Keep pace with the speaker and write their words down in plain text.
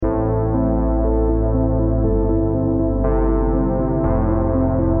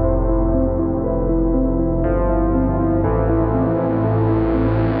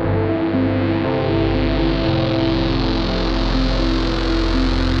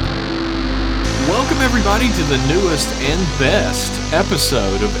Welcome, everybody, to the newest and best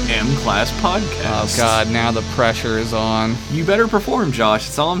episode of M-Class Podcast. Oh, God, now the pressure is on. You better perform, Josh.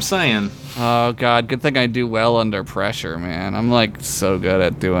 That's all I'm saying. Oh, God, good thing I do well under pressure, man. I'm, so good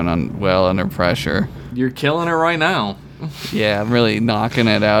at doing well under pressure. You're killing it right now. Yeah, I'm really knocking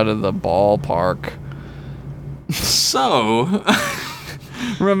it out of the ballpark. So...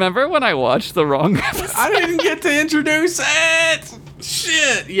 Remember when I watched the wrong episode? I didn't get to introduce it!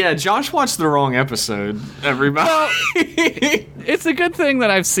 Shit! Yeah, Josh watched the wrong episode, everybody. It's a good thing that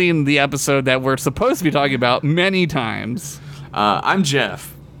I've seen the episode that we're supposed to be talking about many times. I'm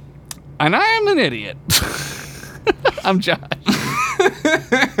Jeff. And I am an idiot. I'm Josh.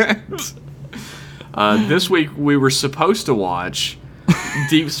 This week we were supposed to watch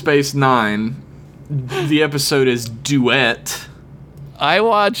Deep Space Nine. The episode is Duet. I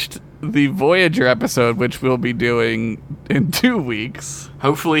watched the Voyager episode, which we'll be doing in 2 weeks.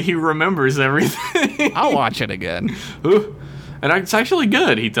 Hopefully he remembers everything. I'll watch it again. Ooh. And it's actually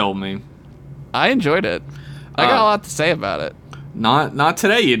good, he told me. I enjoyed it. I got a lot to say about it. Not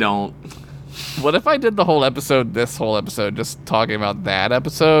today, you don't. What if I did this whole episode, just talking about that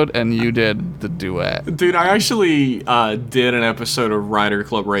episode, and you did the duet? Dude, I actually did an episode of Rider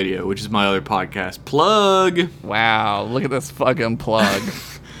Club Radio, which is my other podcast. Plug! Wow, look at this fucking plug.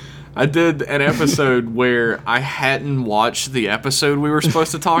 I did an episode where I hadn't watched the episode we were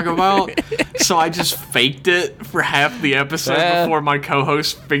supposed to talk about, so I just faked it for half the episode before my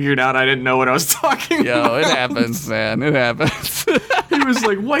co-host figured out I didn't know what I was talking about. Yo, it happens, man. It happens. He was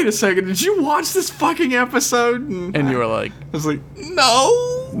like, wait a second, did you watch this fucking episode? And you were like... I was like,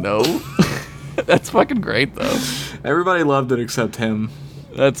 no. No. That's fucking great, though. Everybody loved it except him.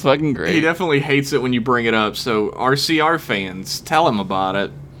 That's fucking great. He definitely hates it when you bring it up, so RCR fans, tell him about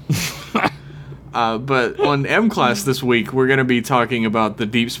it. But on M-Class this week, we're going to be talking about the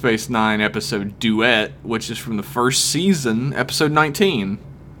Deep Space Nine episode Duet, which is from the first season, episode 19.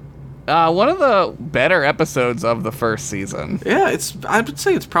 One of the better episodes of the first season. Yeah, I would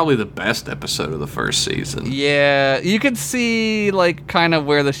say it's probably the best episode of the first season. Yeah, you could see, kind of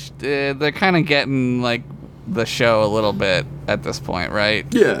where they're kind of getting, the show a little bit at this point, right?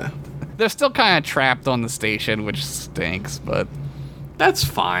 Yeah. They're still kind of trapped on the station, which stinks, but... That's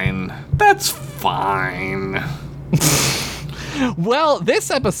fine. That's fine. Well, this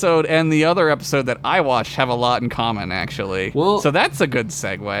episode and the other episode that I watched have a lot in common, actually. Well, so that's a good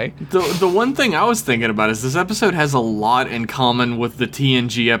segue. The one thing I was thinking about is this episode has a lot in common with the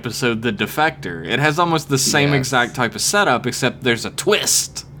TNG episode The Defector. It has almost the same exact type of setup, except there's a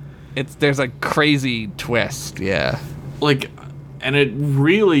twist. There's a crazy twist, yeah. And it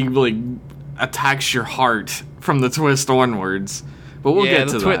really, attacks your heart from the twist onwards. But we'll get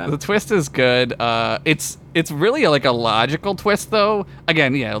to that. The twist is good. It's really a logical twist, though.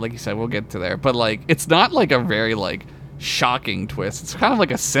 Again, yeah, like you said, we'll get to there. But it's not a very shocking twist. It's kind of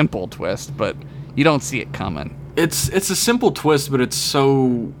a simple twist, but you don't see it coming. It's a simple twist, but it's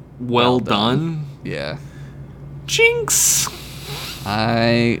so well done. Yeah. Jinx.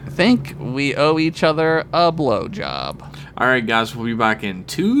 I think we owe each other a blowjob. All right, guys, we'll be back in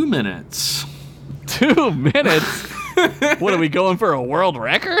 2 minutes. 2 minutes? What, are we going for a world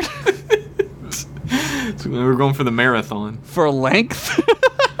record? We're going for the marathon. For length?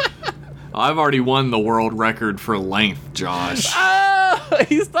 I've already won the world record for length, Josh.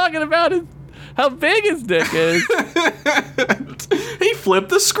 He's talking about how big his dick is. He flipped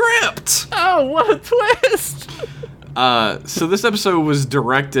the script. Oh, what a twist. So this episode was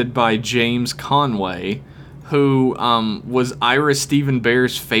directed by James Conway, who was Ira Steven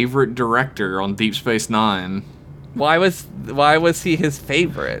Behr's favorite director on Deep Space Nine. Why was he his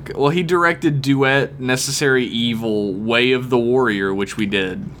favorite? Well, he directed Duet, Necessary Evil, Way of the Warrior, which we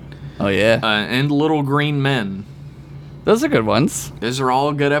did. Oh, yeah. And Little Green Men. Those are good ones. Those are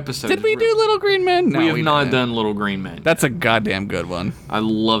all good episodes. Did we do Little Green Men? No, we have not done Little Green Men. That's a goddamn good one. I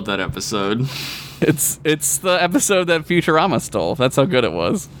love that episode. It's the episode that Futurama stole. That's how good it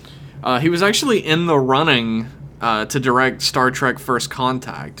was. He was actually in the running to direct Star Trek First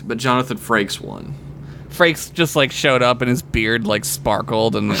Contact, but Jonathan Frakes won. Frakes just showed up and his beard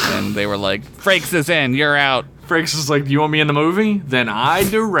sparkled and they were like, Frakes is in, you're out. Frakes is like, do you want me in the movie? Then I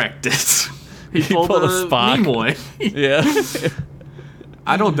direct it. He pulled a Spock. Nimoy. Yeah.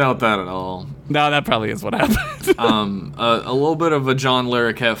 I don't doubt that at all. No, that probably is what happened. A little bit of a John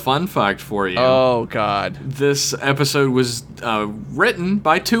Larroquette fun fact for you. Oh, God. This episode was written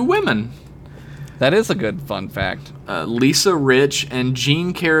by 2 women. That is a good fun fact. Lisa Rich and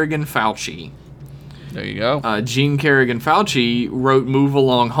Jean Kerrigan Fauci. There you go. Jean Kerrigan Fauci wrote Move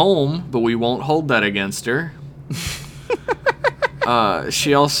Along Home, but we won't hold that against her.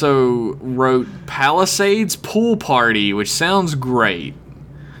 She also wrote Palisades Pool Party, which sounds great.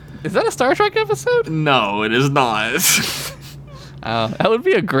 Is that a Star Trek episode? No, it is not. That would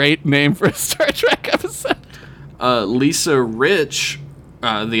be a great name for a Star Trek episode. Lisa Rich,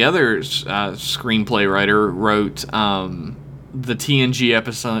 the other screenplay writer, wrote the TNG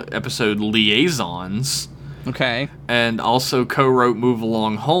episode Liaisons. Okay. And also co-wrote Move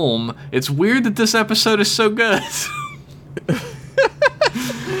Along Home. It's weird that this episode is so good.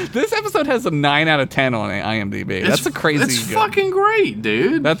 This episode has a 9 out of 10 on IMDb. That's a crazy It's good. fucking great,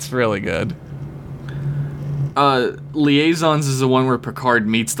 dude. That's really good. Liaisons is the one where Picard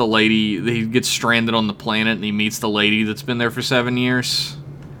meets the lady. He gets stranded on the planet and he meets the lady that's been there for 7 years.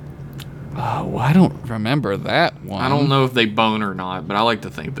 Oh, I don't remember that one. I don't know if they bone or not, but I like to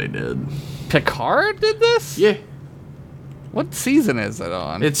think they did. Picard did this? Yeah. What season is it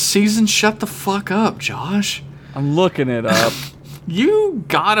on? It's season Shut the Fuck Up, Josh. I'm looking it up. You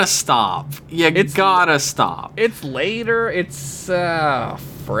gotta stop. You gotta stop. It's later. It's,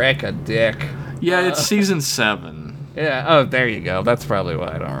 frick a dick. Yeah, it's season 7. Yeah, oh, there you go. That's probably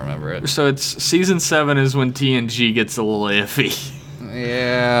why I don't remember it. So it's season 7 is when TNG gets a little iffy.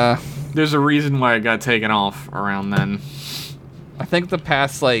 Yeah. There's a reason why it got taken off around then. I think the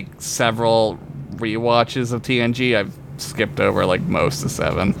past, several rewatches of TNG, I've skipped over, most of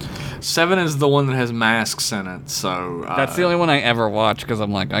 7. 7 is the one that has masks in it, so... That's the only one I ever watch, because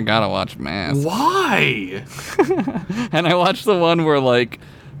I'm like, I gotta watch Masks. Why? And I watched the one where,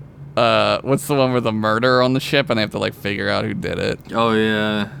 what's the one with the murder on the ship, and I have to, figure out who did it. Oh,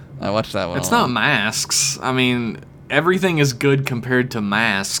 yeah. I watched that one. It's not Masks. I mean, everything is good compared to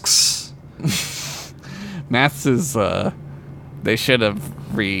Masks. Masks is, they should have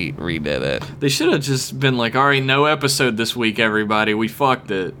redid it. They should have just been like, all right, no episode this week, everybody. We fucked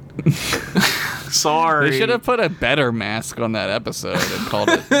it. Sorry. They should have put a better mask on that episode and called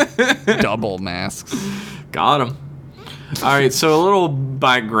it Double Masks. Got him. All right, so a little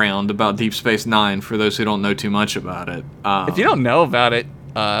background about Deep Space Nine for those who don't know too much about it. If you don't know about it,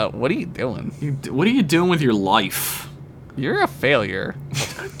 what are you doing? What are you doing with your life? You're a failure.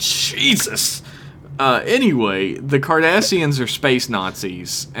 Jesus. Anyway, the Cardassians are space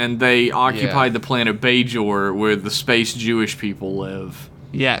Nazis, and they occupied the planet Bajor, where the space Jewish people live.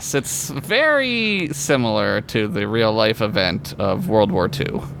 Yes, it's very similar to the real-life event of World War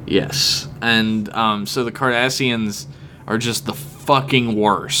II. Yes, and so the Cardassians are just the fucking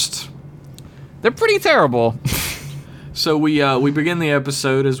worst. They're pretty terrible. So we begin the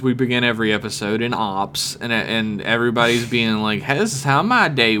episode as we begin every episode in ops, and everybody's being like, hey, "This is how my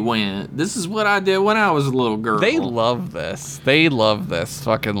day went. This is what I did when I was a little girl." They love this. They love this.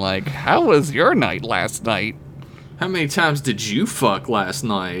 Fucking how was your night last night? How many times did you fuck last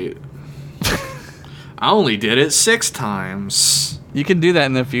night? I only did it 6 times. You can do that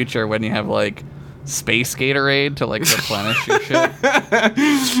in the future when you have Space Gatorade to replenish your shit.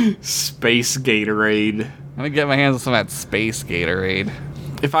 Space Gatorade. I'm gonna get my hands on some of that Space Gatorade.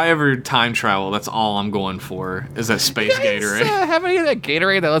 If I ever time travel, that's all I'm going for, is that Space Gatorade. Have any of that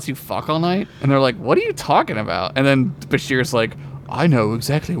Gatorade that lets you fuck all night? And they're like, what are you talking about? And then Bashir's like, I know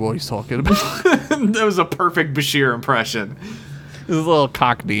exactly what he's talking about. That was a perfect Bashir impression. It was a little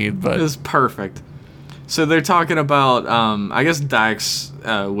cockneyed, but... It was perfect. So they're talking about, I guess Dax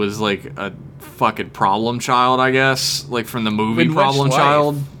was a fucking problem child, I guess. From the movie Problem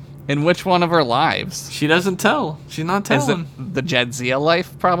Child. In which one of her lives? She doesn't tell. She's not telling. Is it the Jadzia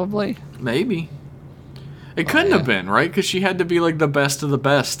life, probably? Maybe. It couldn't have been, right? Because she had to be the best of the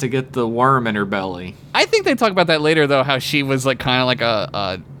best to get the worm in her belly. I think they talk about that later, though, how she was kind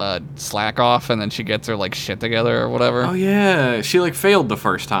of a slack off, and then she gets her shit together or whatever. Oh yeah, she failed the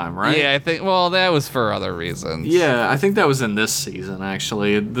first time, right? Yeah, I think. Well, that was for other reasons. Yeah, I think that was in this season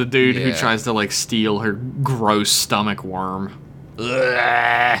actually. The dude who tries to steal her gross stomach worm.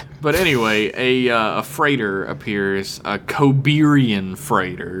 Ugh. But anyway, a freighter appears, a Koberian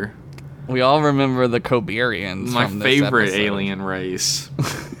freighter. We all remember the Koberians. My from favorite this episode. alien race.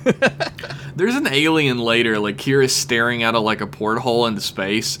 There's an alien later, Kira's staring out of a porthole into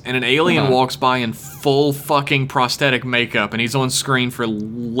space, and an alien walks by in full fucking prosthetic makeup, and he's on screen for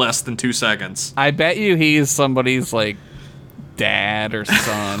less than 2 seconds. I bet you he's somebody's dad or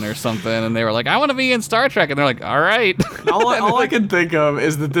son or something, and they were like, I want to be in Star Trek, and they're like, all right. All I can think of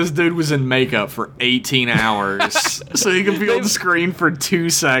is that this dude was in makeup for 18 hours, so he could be on screen for 2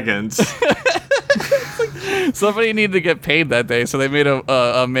 seconds. Somebody needed to get paid that day, so they made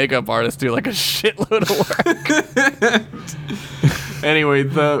a makeup artist do a shitload of work. Anyway,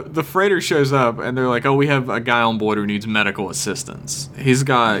 the freighter shows up, and they're like, oh, we have a guy on board who needs medical assistance. He's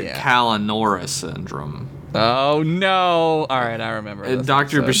got Kalanora syndrome. Oh no! All right, I remember. And this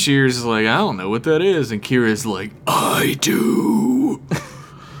Dr. episode. Bashir's like, I don't know what that is, and Kira's like, I do.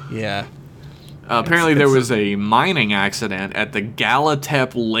 Yeah. Apparently, there was a mining accident at the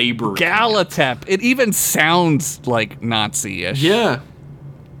Galatep labor camp. Galatep. It even sounds like Nazi-ish. Yeah,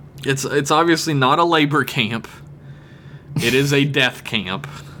 it's obviously not a labor camp. It is a death camp.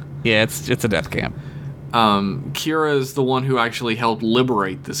 Yeah, it's a death camp. Kira is the one who actually helped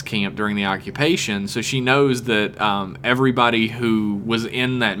liberate this camp during the occupation, so she knows that everybody who was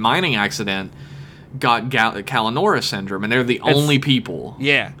in that mining accident got Kalanora syndrome, and they're the only people.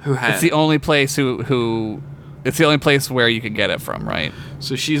 Yeah, who had. It's the only place who. It's the only place where you can get it from, right?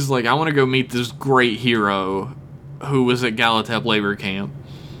 So she's like, I want to go meet this great hero who was at Galatep labor camp.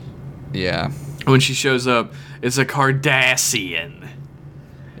 Yeah. When she shows up, it's a Cardassian.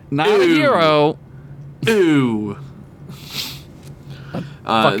 Not a hero. Ooh.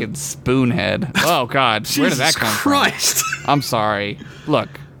 Fucking spoonhead. Oh God, where did that come Christ. from? I'm sorry. Look,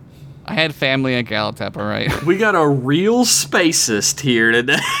 I had family at Galatep, all right? We got a real spacist here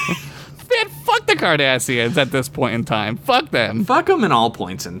today. Man, fuck the Cardassians at this point in time. Fuck them. Fuck them in all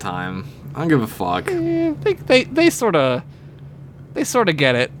points in time. I don't give a fuck. Yeah, they sort of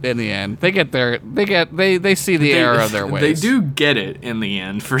get it in the end. They see the error of their ways. They do get it in the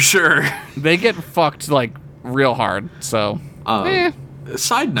end, for sure. They get fucked like real hard. So,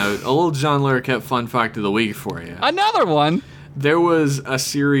 Side note, a little John Larroquette fun fact of the week for you. Another one. There was a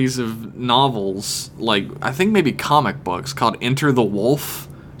series of novels, like I think maybe comic books, called Enter the Wolf,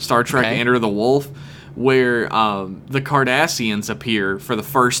 Star Trek Enter the Wolf, where the Cardassians appear for the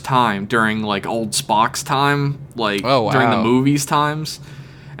first time during like old Spock's time, like during the movies times,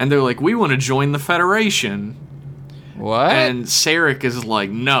 and they're like, we want to join the Federation. What? And Sarek is like,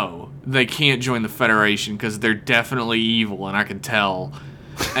 no, they can't join the Federation because they're definitely evil, and I can tell.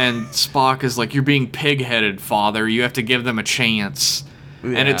 And Spock is like, you're being pig-headed, father. You have to give them a chance.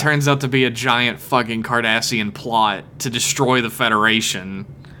 Yeah. And it turns out to be a giant fucking Cardassian plot to destroy the Federation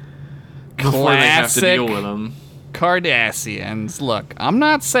before they have to deal with them. Cardassians. Look, I'm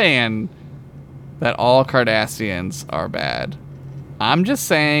not saying that all Cardassians are bad. I'm just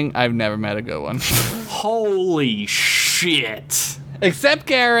saying I've never met a good one. Holy shit. Except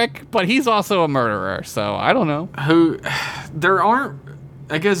Garrick, but he's also a murderer, so I don't know. There aren't...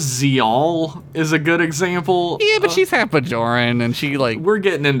 I guess Zial is a good example. Yeah, but she's half Bajoran, and she, like... We're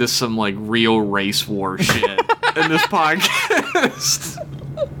getting into some, like, real race war shit in this podcast.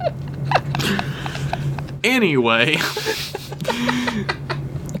 Anyway...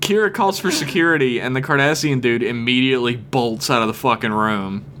 Kira calls for security, and the Cardassian dude immediately bolts out of the fucking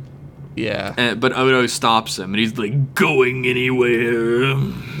room. Yeah. But Odo stops him, and he's like, going anywhere.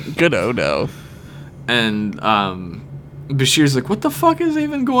 Good Odo. And, Bashir's like, what the fuck is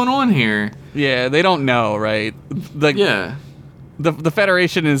even going on here? Yeah, they don't know, right? Yeah. The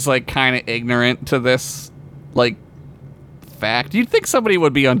Federation is, like, kind of ignorant to this, like, fact. You'd think somebody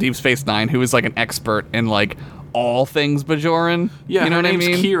would be on Deep Space Nine who is, like, an expert in, like, all things Bajoran. Yeah, you know her what name's I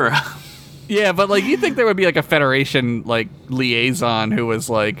mean? Kira. Yeah, but, like, you'd think there would be, like, a Federation, like, liaison who was,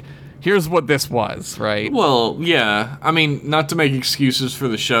 like, here's what this was, right? Well, yeah. I mean, not to make excuses for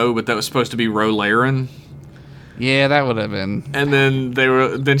the show, but that was supposed to be Ro Laren. Yeah, that would have been. And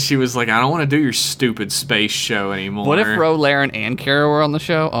then she was like, I don't want to do your stupid space show anymore. What if Ro Laren and Kara were on the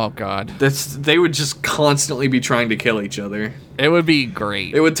show? Oh, God. They would just constantly be trying to kill each other. It would be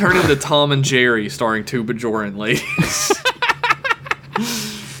great. It would turn into Tom and Jerry starring two Bajoran ladies.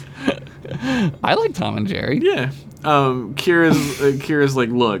 I like Tom and Jerry. Yeah. Kira's like,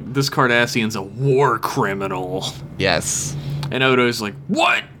 look, this Cardassian's a war criminal. Yes. And Odo's like,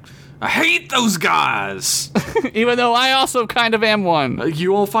 what? I hate those guys. Even though I also kind of am one.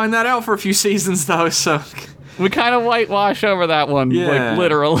 You won't find that out for a few seasons though, so we kind of whitewash over that one, like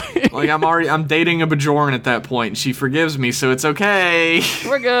literally. Like I'm dating a Bajoran at that point, and she forgives me, so it's okay.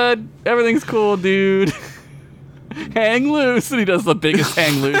 We're good. Everything's cool, dude. Hang loose, and he does the biggest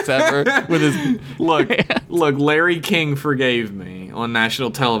hang loose ever with his look. Larry King forgave me on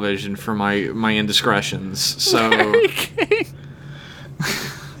national television for my indiscretions. So. Larry King.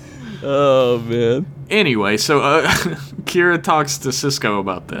 Oh man. Anyway, so Kira talks to Sisko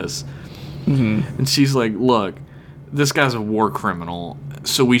about this, and she's like, "Look, this guy's a war criminal,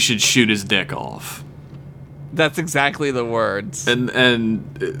 so we should shoot his dick off." That's exactly the words. And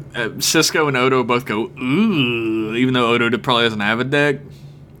Sisko and Odo both go, "Ooh," even though Odo probably doesn't have a dick.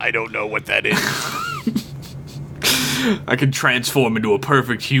 I don't know what that is. I can transform into a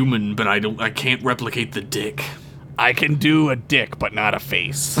perfect human, but I can't replicate the dick. I can do a dick, but not a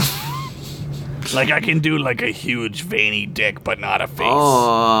face. Like I can do like a huge veiny dick, but not a face.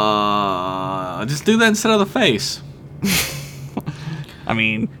 Oh, just do that instead of the face. I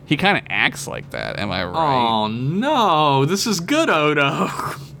mean, he kind of acts like that. Am I right? Oh no, this is good, Odo.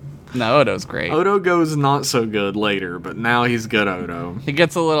 No, Odo's great. Odo goes not so good later, but now he's good, Odo. He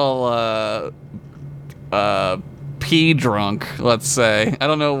gets a little pee drunk, let's say. I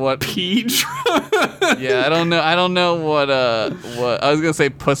don't know what Pee drunk? Yeah, I don't know what I was gonna say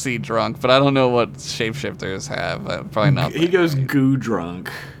pussy drunk, but I don't know what shapeshifters have. Probably not. He goes goo drunk.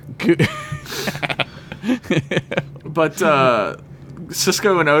 But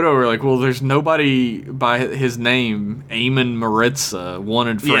Cisco and Odo are like, well, there's nobody by his name, Eamon Maritza,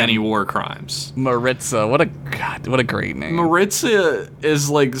 wanted for any war crimes. Maritza, what a great name. Maritza is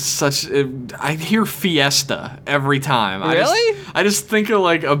like such. I hear fiesta every time. Really? I just think of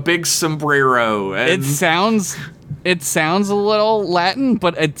like a big sombrero. And It sounds a little Latin,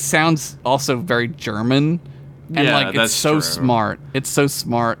 but it sounds also very German. And Yeah, like it's that's so true. smart. It's so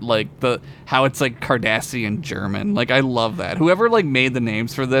smart, like how it's like Cardassian German. Like I love that. Whoever like made the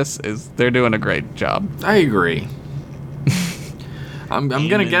names for this they're doing a great job. I agree. I'm gonna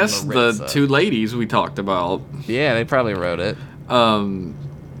Eamon guess Maritza. the two ladies we talked about. Yeah, they probably wrote it.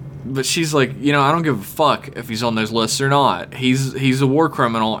 But she's like, I don't give a fuck if he's on those lists or not. He's a war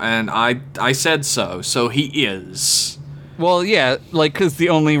criminal, and I said so. So he is. Well, yeah, like because the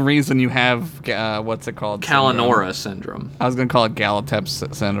only reason you have what's it called? Kalanora syndrome. I was gonna call it Galatep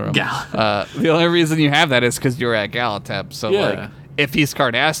syndrome. Gal- The only reason you have that is because you're at Galatep. So Yeah. like, if he's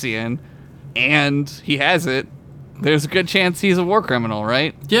Cardassian and he has it, there's a good chance he's a war criminal,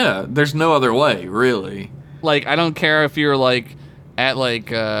 right? Yeah, there's no other way, really. Like I don't care if you're like at like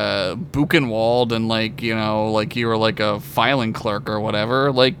Buchenwald and like like you were like a filing clerk or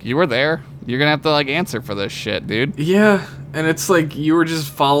whatever. Like you were there. You're gonna have to like answer for this shit, dude. Yeah, and it's like you were just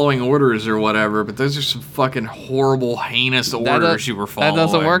following orders or whatever, but those are some fucking horrible, heinous orders you were following. That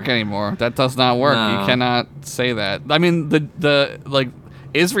doesn't work anymore. That does not work. No. You cannot say that. I mean, the like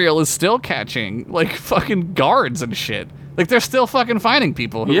Israel is still catching like fucking guards and shit. Like they're still fucking finding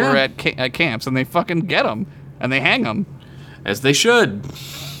people who Yeah. are at camps, and they fucking get them and they hang them. As they should.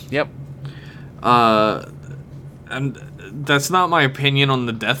 Yep. And that's not my opinion on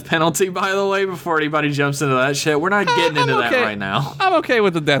the death penalty, by the way, before anybody jumps into that shit. We're not getting into that right now. I'm okay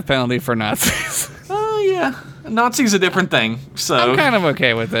with the death penalty for Nazis. Oh, yeah. Nazi's a different thing, so. I'm kind of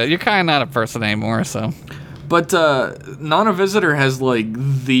okay with it. You're kind of not a person anymore, so. But Nana Visitor has, like,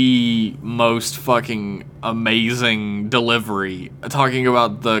 the most fucking amazing delivery talking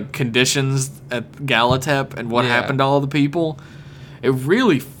about the conditions at Galatep and what Yeah. happened to all the people. It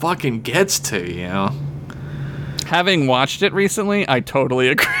really fucking gets to you. Having watched it recently, I totally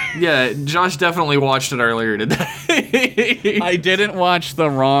agree. Yeah, Josh definitely watched it earlier today. I didn't watch the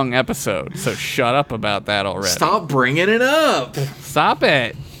wrong episode, so shut up about that already. Stop bringing it up. Stop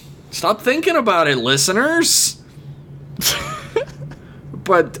it. Stop thinking about it, listeners.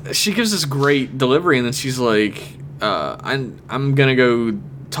 But she gives this great delivery, and then she's like, I'm gonna go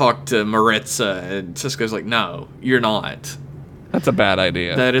talk to Maritza. And Cisco's like, no, you're not. That's a bad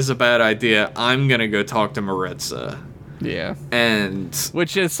idea. That is a bad idea. I'm gonna go talk to Maritza. Yeah. And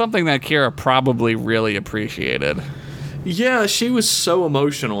Which is something that Kira probably really appreciated. yeah, she was so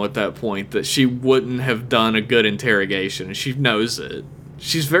emotional at that point that she wouldn't have done a good interrogation, and she knows it.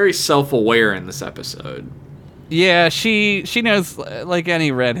 She's very self-aware in this episode. Yeah, she knows, like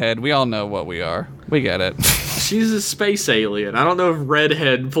any redhead, we all know what we are. We get it. She's a space alien. I don't know if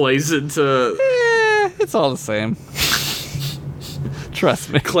redhead plays into... It's all the same.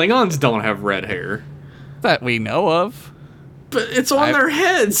 Trust me. Klingons don't have red hair. That we know of. But it's on their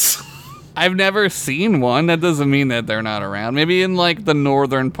heads. I've never seen one. That doesn't mean that they're not around. Maybe in like the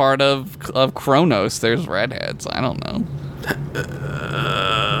northern part of Kronos, there's redheads. I don't know.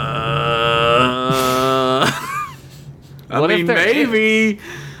 I mean, maybe.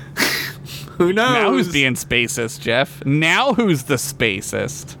 Who knows? Now who's being spacist, Jeff? Now who's the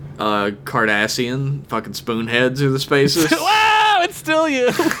spacist? Cardassian. Fucking spoonheads are the spacist. Wow, it's still you.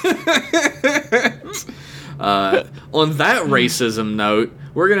 On that racism note,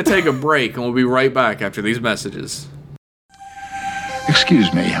 we're going to take a break, and we'll be right back after these messages.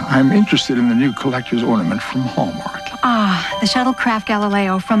 Excuse me, I'm interested in the new collector's ornament from Hallmark. Ah, the shuttlecraft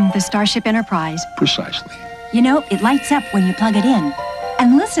Galileo from the Starship Enterprise. Precisely. You know, it lights up when you plug it in.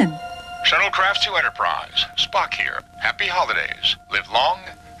 And listen. Shuttlecraft to Enterprise. Spock here. Happy holidays. Live long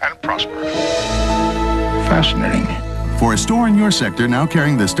and prosper. Fascinating. For a store in your sector now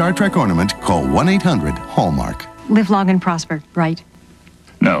carrying the Star Trek ornament, call 1-800-HALLMARK. Live long and prosper, right?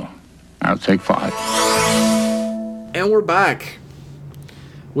 No, I'll take 5. And we're back.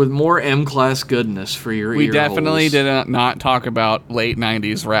 With more M-class goodness for your We ear definitely holes. did not talk about late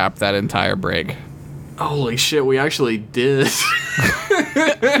 90s rap that entire break. Holy shit, we actually did.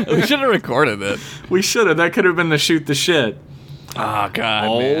 We should have recorded it. We should have. That could have been the shoot the shit. Oh, God,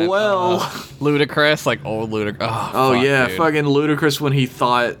 Oh, man. well. Ludacris, like old Ludacris. Oh, fuck, yeah, dude. fucking Ludacris when he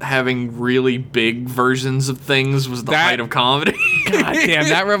thought having really big versions of things was the That- height of comedy. God damn,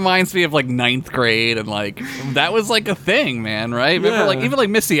 that reminds me of like 9th grade and like that was like a thing, man, right? Remember, Yeah. like even like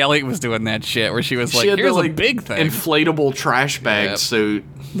Missy Elliott was doing that shit where she was like, She had here's the, a big thing. inflatable trash bag Yep. suit.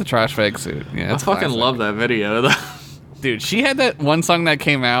 The trash bag suit. Yeah, I it's fucking classic. love that video, though. Dude, she had that one song that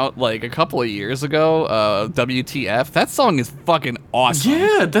came out like a couple of years ago, WTF. That song is fucking awesome.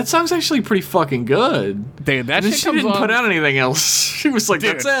 Yeah, that song's actually pretty fucking good. Dude, that And then shit she comes didn't on. put out anything else. She was like,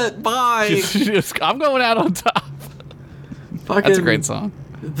 Dude. that's it, bye. I'm going out on top. Fucking, That's a great song.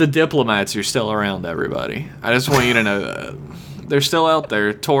 The Diplomats are still around, everybody. I just want you to know that. They're still out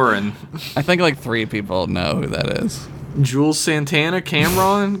there touring. I think like 3 people know who that is. Jules Santana,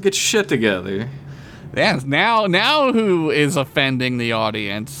 Cameron, get your shit together. Yeah, now who is offending the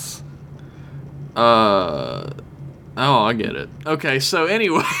audience? Oh, I get it. Okay, so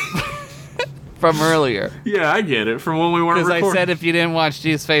anyway. From earlier. Yeah, I get it. From when we weren't Because I recording. said if you didn't watch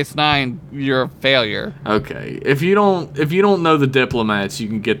G's Face 9, you're a failure. Okay, if you don't know the Diplomats, you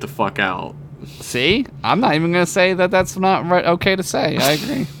can get the fuck out. See? I'm not even going to say that that's not right, okay to say. I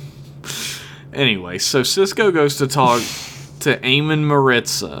agree. Anyway, so Cisco goes to talk to Eamon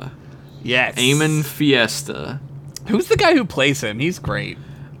Maritza. Yes. Eamon Fiesta. Who's the guy who plays him? He's great.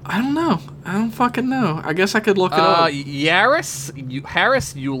 I don't know. I don't fucking know. I guess I could look it up. Harris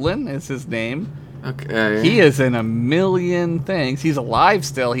Yulin is his name. Okay. He is in a million things. He's alive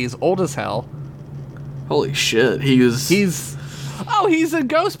still. He's old as hell. Holy shit. He's He's in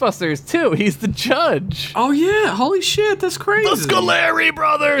Ghostbusters too. He's the judge. Oh yeah, holy shit, that's crazy. The Scoleri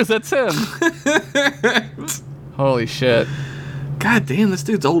brothers. That's him. Holy shit. God damn, this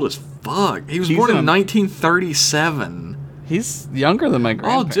dude's old as fuck. He was He's born in in 1937. He's younger than my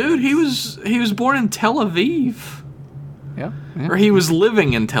Oh, grandparents. dude, he was born in Tel Aviv. Yeah. Or he was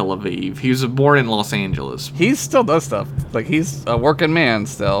living in Tel Aviv. He was born in Los Angeles. He still does stuff. Like, he's a working man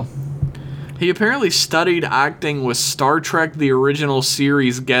still. He apparently studied acting with Star Trek the original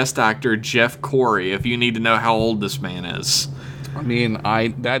series guest actor Jeff Corey, if you need to know how old this man is. I mean,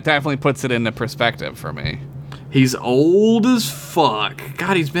 that definitely puts it into perspective for me. He's old as fuck.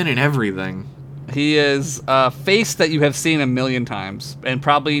 God, he's been in everything. He is a face that you have seen a million times and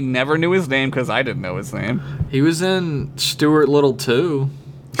probably never knew his name because I didn't know his name. He was in Stuart Little 2.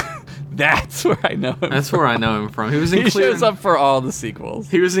 That's where I know him. That's where I know him from. He was in He Clear shows up for all the sequels.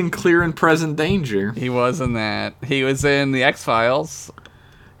 He was in Clear and Present Danger. He was in that. He was in the X-Files.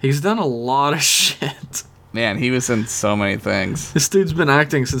 He's done a lot of shit. Man, he was in so many things. This dude's been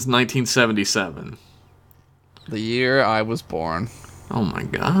acting since 1977. The year I was born. Oh my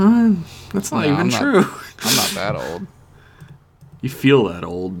god. That's not No, even I'm not- true. I'm not that old. You feel that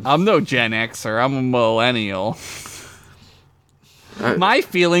old. I'm no Gen Xer. I'm a millennial. Uh, My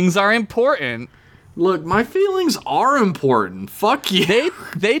feelings are important. Look, my feelings are important. Fuck you.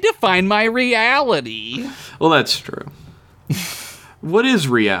 They define my reality. Well, that's true. What is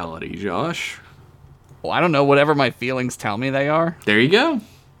reality, Josh? Well, I don't know. Whatever my feelings tell me they are. There you go.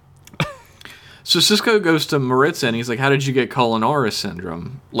 So Cisco goes to Maritza and he's like, how did you get Colinaris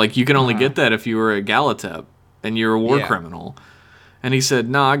syndrome? Like, you can only get that if you were a Galatep and you're a war Yeah. criminal. And he said,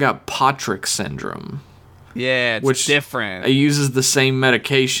 no, I got Potrick syndrome. Yeah, it's Which different. It uses the same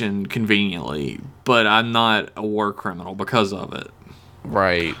medication conveniently, but I'm not a war criminal because of it.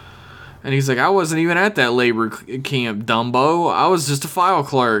 Right. And he's like, I wasn't even at that labor camp, Dumbo. I was just a file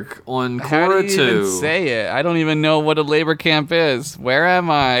clerk on How Cora do you 2. even say it? I don't even know what a labor camp is. Where am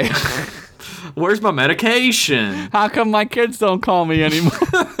I? Where's my medication? How come my kids don't call me anymore?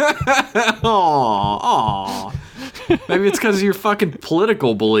 Aw. Maybe it's because of your fucking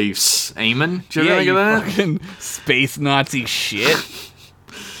political beliefs, Eamon. Did you ever think of that? fucking space Nazi shit.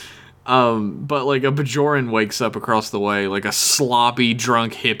 But like a Bajoran wakes up across the way, like a sloppy,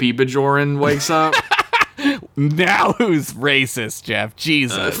 drunk hippie Bajoran wakes up. Now who's racist, Jeff?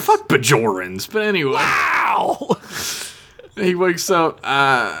 Jesus. Fuck Bajorans. But anyway. Wow. He wakes up.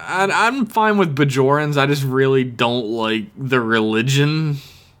 I'm fine with Bajorans. I just really don't like the religion.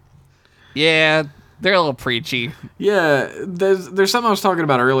 Yeah, they're a little preachy. Yeah, there's something I was talking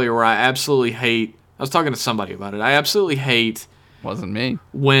about earlier where I absolutely hate. I was talking to somebody about it. I absolutely hate Wasn't me.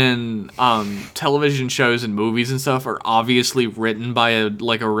 when television shows and movies and stuff are obviously written by a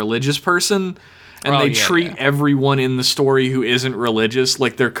religious person, And Oh, they yeah, treat yeah. everyone in the story who isn't religious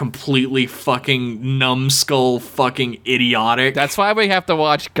like they're completely fucking numbskull fucking idiotic. That's why we have to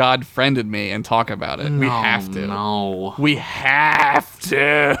watch God Friended Me and talk about it. We have to. No. We have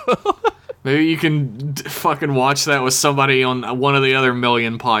to. Maybe you can fucking watch that with somebody on one of the other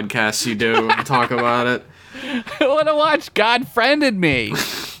million podcasts you do and talk about it. I want to watch God Friended Me.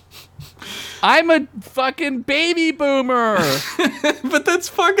 I'm a fucking baby boomer. But that's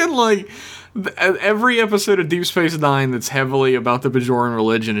fucking like every episode of Deep Space Nine that's heavily about the Bajoran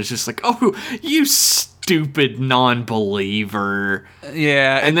religion is just like, oh, you stupid non-believer.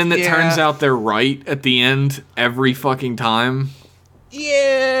 Yeah. And then it turns out they're right at the end every fucking time.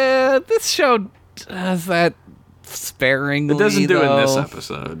 Yeah, this show does that sparingly. It doesn't do it in this though.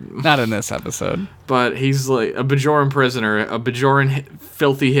 episode. Not in this episode. But he's like a Bajoran prisoner, a Bajoran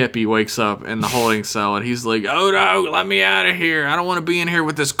filthy hippie wakes up in the holding cell and he's like, oh no, let me out of here. I don't want to be in here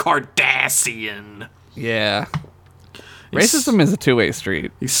with this Cardassian. Yeah. Racism is a two-way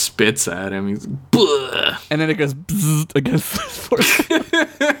street. He spits at him. He's Bleh. And then it goes bzzzt against the force.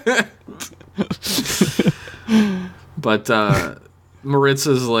 But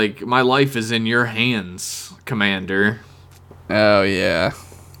Maritza's like, my life is in your hands, Commander. Oh, yeah.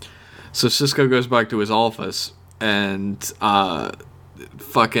 So Sisko goes back to his office, and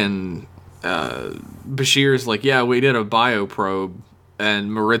Bashir's like, yeah, we did a bioprobe,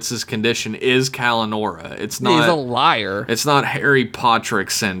 and Maritza's condition is Kalanora. It's not. He's a liar. It's not Harry Potter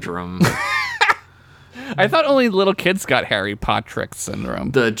syndrome. I thought only little kids got Harry Potter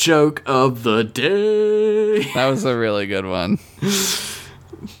syndrome. The joke of the day. That was a really good one.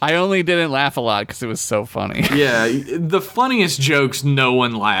 I only didn't laugh a lot because it was so funny. Yeah, the funniest jokes no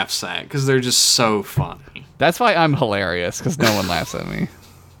one laughs at because they're just so funny. That's why I'm hilarious, because no one laughs at me.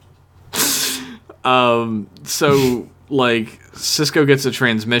 So, like, Sisko gets a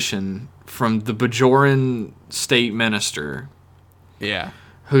transmission from the Bajoran state minister, Yeah.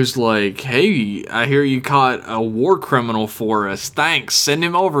 who's like, hey, I hear you caught a war criminal for us. Thanks. Send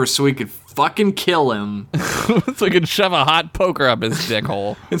him over so we could fucking kill him. So he could shove a hot poker up his dick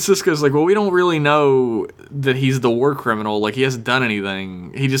hole. And Sisko's like, well, we don't really know that he's the war criminal. Like, he hasn't done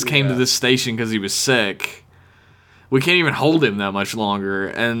anything. He just came to this station because he was sick. We can't even hold him that much longer.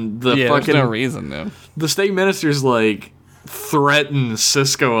 And the There's fucking no reason to. the state minister's like threatens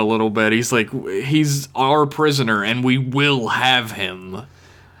Sisko a little bit. He's like, he's our prisoner and we will have him.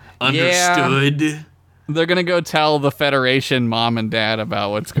 Understood? They're gonna go tell the Federation mom and dad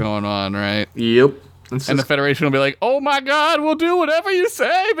about what's going on, right? Yep. And the Federation will be like, oh my god, we'll do whatever you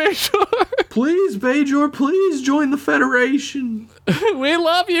say, Bajor. please, Bajor, please join the Federation. We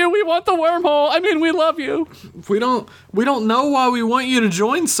love you. We want the wormhole. I mean, we love you. We don't know why we want you to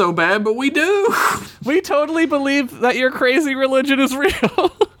join so bad, but we do. We totally believe that your crazy religion is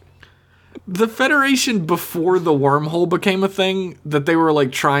real. The Federation, before the wormhole became a thing, that they were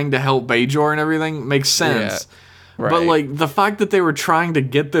like trying to help Bajor and everything, makes sense. Yeah, right. But like the fact that they were trying to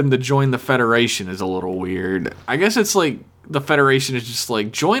get them to join the Federation is a little weird. I guess it's like the Federation is just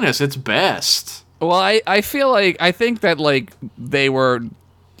like, join us, it's best. Well, I feel like, I think that, like, they were,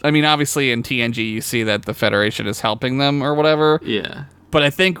 I mean, obviously in TNG you see that the Federation is helping them or whatever. Yeah. But I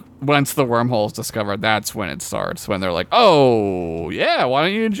think once the wormhole is discovered, that's when it starts. When they're like, oh, yeah, why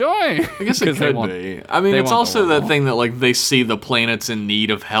don't you join? I guess it 'Cause they could want- be. I mean, they it's want the also that wormhole. thing that, like, they see the planets in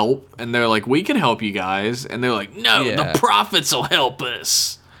need of help, and they're like, we can help you guys. And they're like, no, Yeah. the prophets will help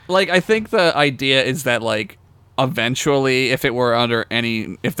us. Like, I think the idea is that, like, eventually, if there were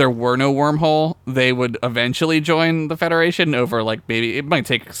no wormhole, they would eventually join the Federation over, like, maybe, it might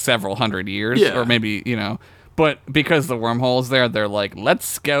take several hundred years, Yeah. or maybe, you know, but because the wormhole's there, they're like,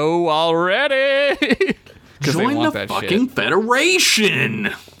 let's go already! 'Cause they Join want the that fucking shit. Federation.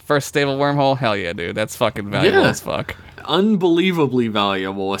 First stable wormhole? Hell yeah, dude. That's fucking valuable Yeah. as fuck. Unbelievably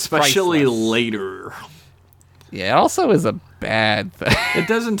valuable, especially Priceless. later. Yeah, it also is a bad thing. It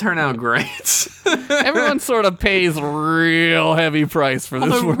doesn't turn out great. Everyone sort of pays real heavy price for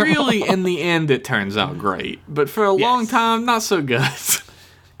this Although wormhole. really, in the end, it turns out great. But for a long time, not so good.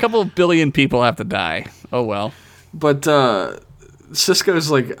 Couple of billion people have to die. Oh well. But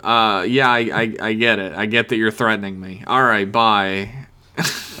Sisko's like, yeah, I get it. I get that you're threatening me. All right, bye.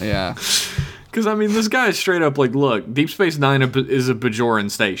 Yeah. Because, I mean, this guy is straight up like, look, Deep Space Nine is a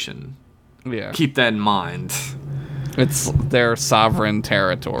Bajoran station. Yeah. Keep that in mind. It's their sovereign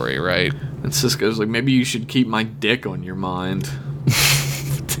territory, right? And Sisko's like, maybe you should keep my dick on your mind.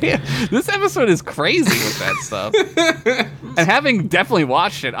 Damn, this episode is crazy with that stuff. And having definitely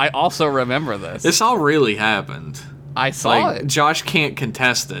watched it, I also remember this. This all really happened. I saw Like, it. Josh can't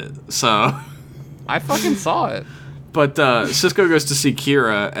contest it, so... I fucking saw it. But Sisko goes to see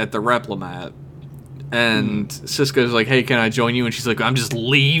Kira at the Replimat, And Cisco's like, hey, can I join you? And she's like, I'm just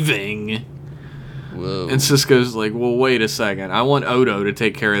leaving. Whoa. And Cisco's like, well, wait a second. I want Odo to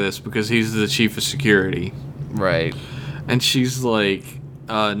take care of this because he's the chief of security. Right. And she's like,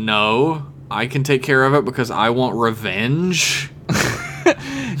 no, I can take care of it because I want revenge.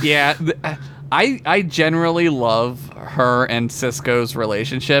 Yeah, I generally love her and Cisco's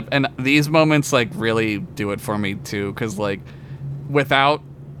relationship, and these moments like really do it for me too, because like without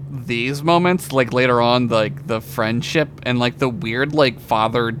these moments, like later on, like the friendship and like the weird like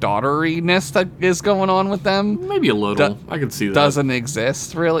father-daughteriness that is going on with them Maybe a little. I can see that. doesn't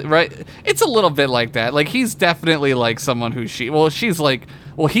exist really, right? It's a little bit like that. Like he's definitely like someone who he's like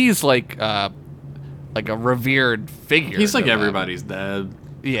a revered figure. He's like to them. everybody's dad.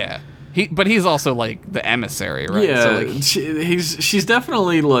 Yeah. But he's also like the emissary, right? Yeah, So, like, she's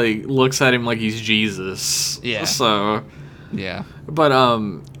definitely like looks at him like he's Jesus. Yeah. So, yeah. but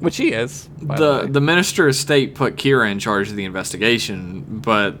Which he is. By the way. the Minister of State put Kira in charge of the investigation,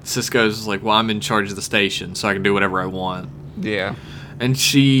 but Cisco's like, well, I'm in charge of the station, so I can do whatever I want. Yeah. And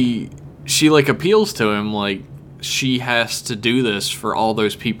she like appeals to him like she has to do this for all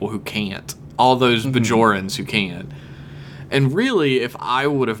those people who can't, all those Bajorans who can't. And really, if I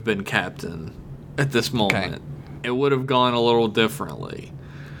would have been captain at this moment, it would have gone a little differently.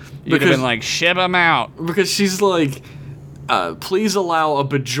 You'd have been like, ship him out. Because she's like, please allow a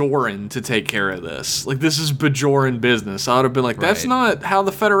Bajoran to take care of this. Like, this is Bajoran business. I would have been like, that's Right. not how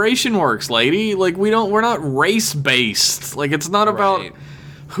the Federation works, lady. Like, we're not race-based. Like, it's not about Right.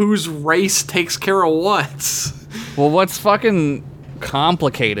 whose race takes care of what. Well, what's fucking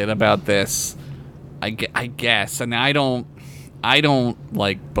complicated about this, I guess, and I don't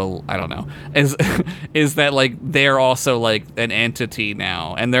like, I don't know, is that like they're also like an entity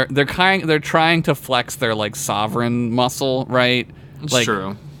now, and they're trying to flex their like sovereign muscle, right? It's like,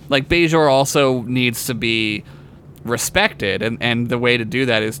 true. Like Bajor also needs to be respected, and the way to do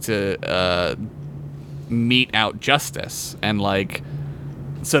that is to mete out justice, and like,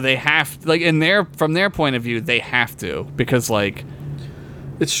 so they have like from their point of view they have to, because like,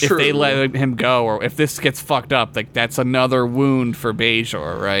 It's true. if they let him go, or if this gets fucked up, like that's another wound for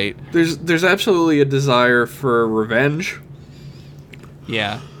Bajor, right? There's absolutely a desire for revenge.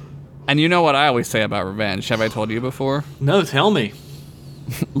 Yeah. And you know what I always say about revenge? Have I told you before? No, tell me.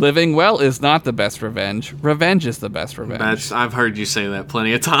 Living well is not the best revenge. Revenge is the best revenge. I've heard you say that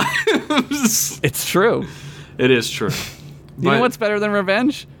plenty of times. It's true. It is true. You know what's better than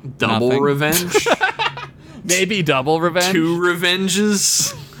revenge? double Nothing. revenge? Maybe double revenge. 2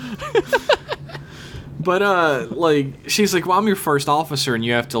 revenges? But like she's like, well, I'm your first officer and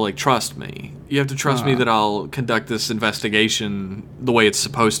you have to like trust me. You have to trust me that I'll conduct this investigation the way it's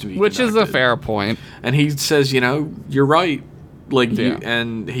supposed to be Which is a conducted. fair point. And he says, you know, you're right. Like, Yeah.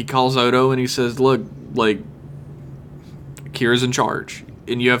 and he calls Odo and he says, look, like, Kira's in charge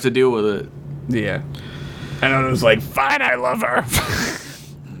and you have to deal with it. Yeah. And Odo's like, fine, I love her.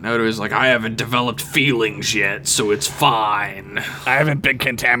 And Odo's like, I haven't developed feelings yet, so it's fine. I haven't been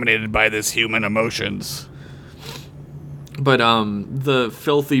contaminated by this human emotions. But the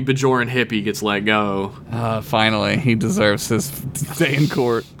filthy Bajoran hippie gets let go. Finally, he deserves his day in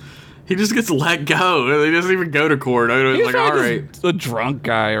court. He just gets let go. He doesn't even go to court. Odo's He's like, probably all right. just a drunk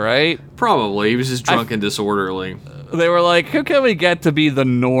guy, right? Probably. He was just drunk and disorderly. They were like, who can we get to be the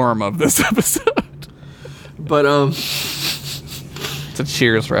norm of this episode? But, It's a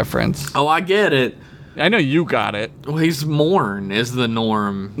Cheers reference. oh, I get it. I know you got it. Well, he's Morn is the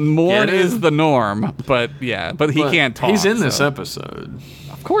norm. Morn Get it? is the norm, but yeah, but he But can't talk. He's in this so- episode.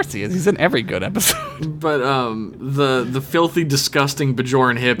 Of course he is. He's in every good episode. But the filthy, disgusting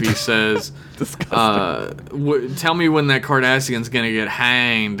Bajoran hippie says, Disgusting. tell me when that Cardassian's gonna get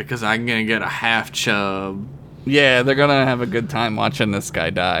hanged, because I'm gonna get a half chub. Yeah, they're gonna have a good time watching this guy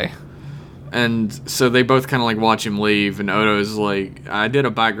die. And so they both kind of like watch him leave, and Odo's like, I did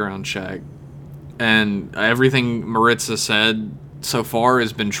a background check, and everything Maritza said so far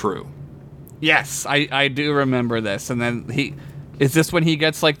has been true. Yes, I do remember this. And then is this when he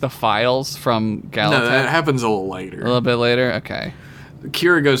gets like the files from Galatech? No, that happens a little A later. little bit later? Okay.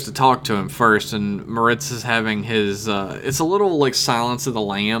 Kira goes to talk to him first, and Maritza's having his, it's a little like Silence of the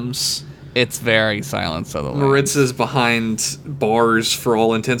Lambs. It's very Silence of the Lambs. Maritza's behind bars for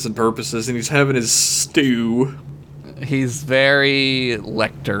all intents and purposes, and he's having his stew. He's very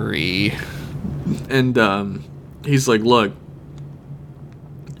lector-y. And he's like, look,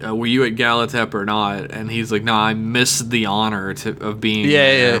 were you at Galatep or not? And he's like, no, I missed the honor of being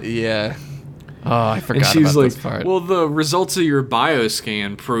there. Yeah. Oh, I And forgot she's about like, this part. well, the results of your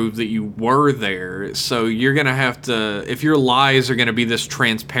bioscan prove that you were there, so you're going to have to, if your lies are going to be this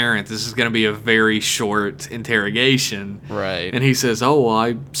transparent, this is going to be a very short interrogation. Right. And he says, oh, well,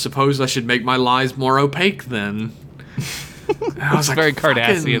 I suppose I should make my lies more opaque then. And I was like, very fucking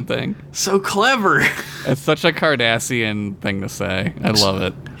Cardassian thing. So clever. It's such a Cardassian thing to say. I love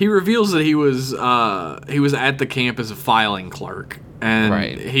it. He reveals that he was at the camp as a filing clerk. And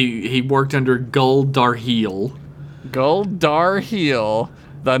Right. he worked under Gul Darheal. Gold Darheal,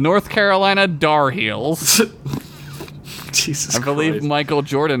 the North Carolina Darheels. Jesus I believe Christ. Michael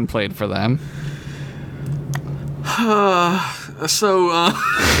Jordan played for them.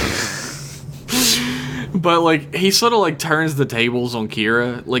 But like he sort of like turns the tables on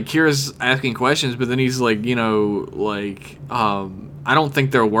Kira. Like Kira's asking questions, but then he's like, I don't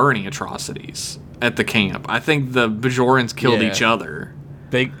think there were any atrocities at the camp. I think the Bajorans killed Yeah. each other.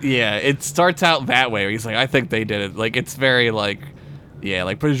 It starts out that way. Where he's like, I think they did it. Like, it's very like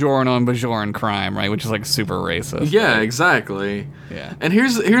Bajoran on Bajoran crime, right? Which is like super racist. Yeah, right? exactly. Yeah. And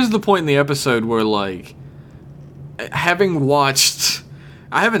here's the point in the episode where like having watched,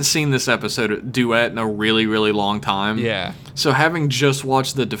 I haven't seen this episode Duet in a really, really long time. Yeah. So having just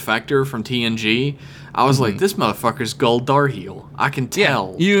watched The Defector from TNG, I was like, this motherfucker's Gul Darheal. I can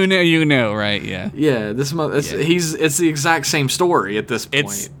tell. You know, right? Yeah. Yeah, it's the exact same story at this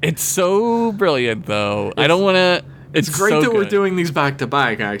point. It's so brilliant though. I don't want to. It's great so that we're good. doing these back to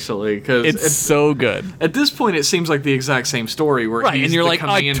back, actually, because It's so good. at this point it seems like the exact same story where Right, he's and you're the like,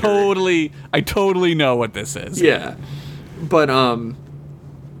 commander. I totally know what this is. Yeah, but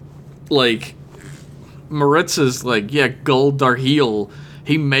like Maritz's like, yeah, Gul Darheal,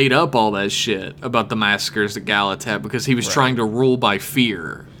 he made up all that shit about the massacres at Galatep because he was trying to rule by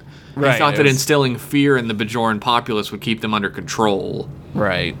fear. Right, He thought it that was- instilling fear in the Bajoran populace would keep them under control.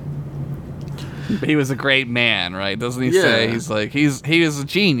 Right. He was a great man, right? Doesn't he Yeah. say he's like he is a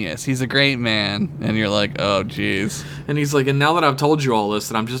genius. He's a great man, and you're like, oh, jeez. And he's like, and now that I've told you all this,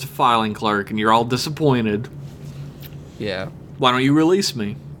 that I'm just a filing clerk, and you're all disappointed, Yeah. why don't you release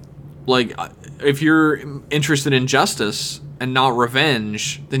me? Like, if you're interested in justice and not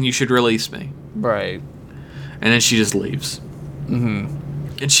revenge, then you should release me. Right. And then she just leaves. Mm-hmm.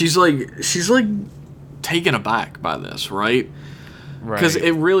 And she's like taken aback by this, right? Right. Because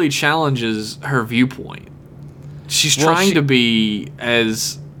it really challenges her viewpoint. She's Well, trying she- to be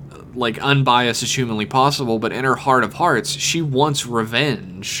as like unbiased as humanly possible, but in her heart of hearts, she wants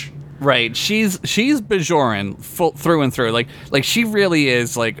revenge. Right, she's Bajoran through and through. Like she really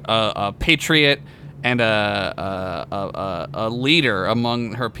is like a patriot and a leader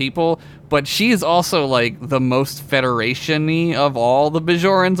among her people. But she's also like the most Federation-y of all the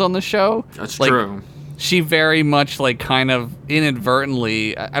Bajorans on the show. That's like, true. She very much like kind of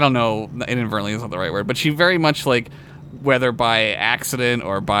inadvertently. I don't know, inadvertently is not the right word, but she very much like, whether by accident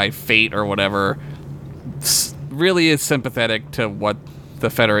or by fate or whatever, really is sympathetic to what the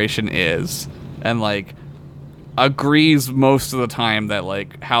Federation is, and like agrees most of the time that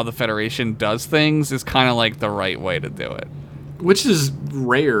like how the Federation does things is kind of like the right way to do it. Which is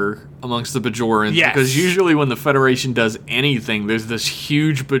rare amongst the Bajorans, Yes. because usually when the Federation does anything, there's this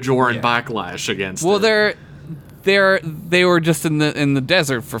huge Bajoran backlash against Well, it. they were just in the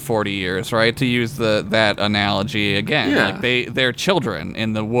desert for 40 years, right? To use that analogy again, Yeah. like they're children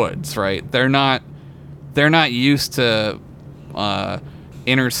in the woods, right? They're not used to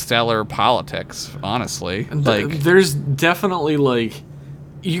interstellar politics, honestly. Like There's definitely like,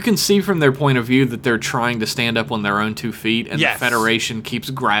 you can see from their point of view that they're trying to stand up on their own 2 feet, and Yes. the Federation keeps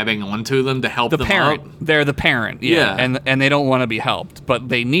grabbing onto them to help the them parent, up. they're the parent, Yeah. and they don't want to be helped, but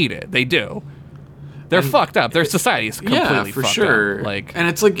they need it. They do. They're fucked up. Their society's completely Yeah, for fucked sure. up. Like, and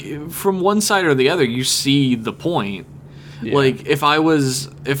it's like from one side or the other, you see the point. yeah. Like if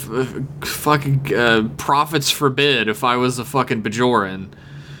fucking prophets forbid, if I was a fucking Bajoran,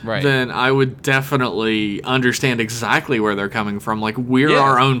 right. then I would definitely understand exactly where they're coming from. Like, we're Yeah.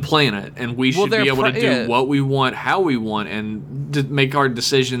 our own planet, and we Well, should they're be able to do yeah. what we want, how we want, and make our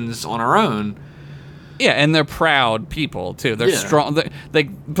decisions on our own. Yeah, and they're proud people too. They're Yeah. strong.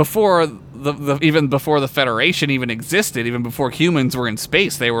 Like before even before the Federation even existed, even before humans were in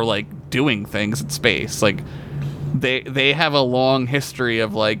space, they were like doing things in space. Like they have a long history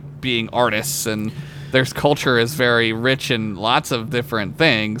of like being artists, and their culture is very rich in lots of different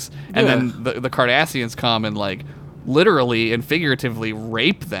things. And Yeah. then the Cardassians come and like literally and figuratively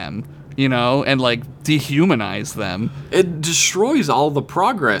rape them, you know, and like dehumanize them. It destroys all the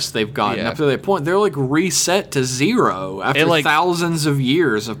progress they've gotten Yeah. up to that point. They're like reset to zero after It, like- thousands of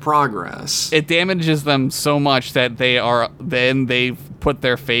years of progress. It damages them so much that they put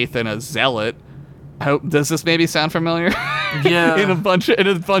their faith in a zealot Does this maybe sound familiar? Yeah. in a bunch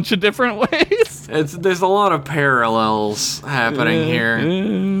of different ways. There's a lot of parallels happening here.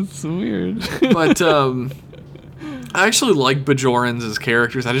 It's weird. But I actually like Bajorans as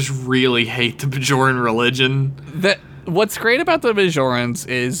characters. I just really hate the Bajoran religion. What's great about the Bajorans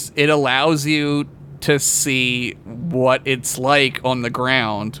is it allows you to see what it's like on the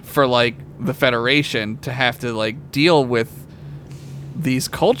ground for like the Federation to have to like deal with these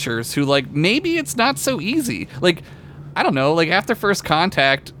cultures who like maybe it's not so easy. Like I don't know, like after First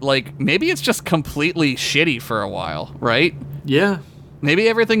Contact, like maybe it's just completely shitty for a while, right? Yeah. Maybe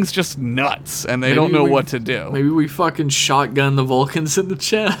everything's just nuts and they don't know what to do. Maybe we fucking shotgun the Vulcans in the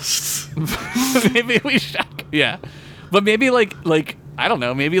chest. Yeah. But maybe like I don't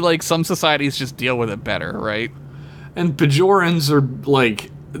know, maybe like some societies just deal with it better, right? And Bajorans are like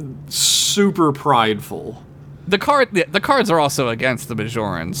super prideful. The cards are also against the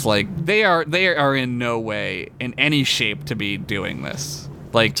Bajorans. Like they are in no way in any shape to be doing this.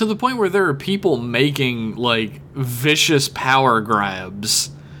 Like to the point where there are people making like vicious power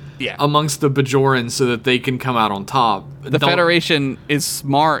grabs amongst the Bajorans so that they can come out on top. The Federation is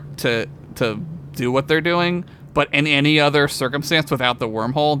smart to do what they're doing, but in any other circumstance without the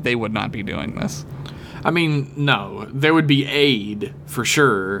wormhole, they would not be doing this. I mean, no, there would be aid for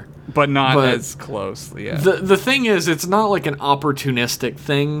sure, but not as close. Yeah. The thing is, it's not like an opportunistic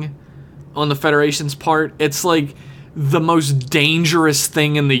thing on the Federation's part. It's like the most dangerous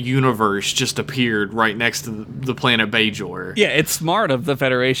thing in the universe just appeared right next to the planet Bajor. Yeah, it's smart of the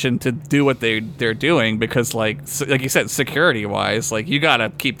Federation to do what they're doing because, like you said, security-wise, like, you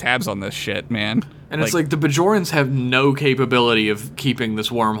gotta keep tabs on this shit, man. And it's like the Bajorans have no capability of keeping this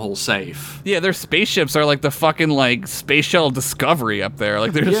wormhole safe. Yeah, their spaceships are like the fucking, like, Space Shuttle Discovery up there.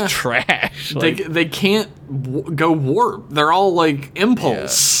 Like, they're just trash. Like, they can't go warp. They're all, like,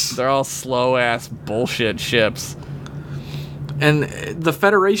 impulse. Yeah, they're all slow-ass bullshit ships. And the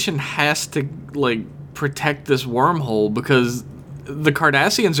Federation has to, like, protect this wormhole because the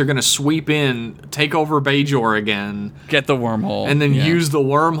Cardassians are going to sweep in, take over Bajor again. Get the wormhole. And then use the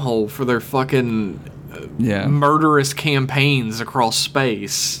wormhole for their fucking murderous campaigns across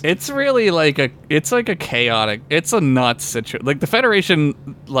space. It's really like a chaotic, it's a nuts situation. Like, the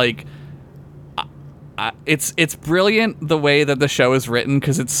Federation, like, it's brilliant the way that the show is written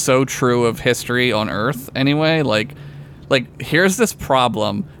because it's so true of history on Earth anyway. Like, here's this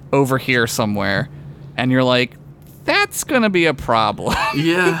problem over here somewhere, and you're like, that's gonna be a problem.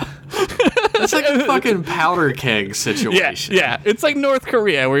 Yeah. It's like a fucking powder keg situation. Yeah. It's like North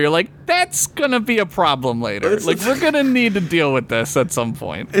Korea, where you're like, that's gonna be a problem later. We're gonna need to deal with this at some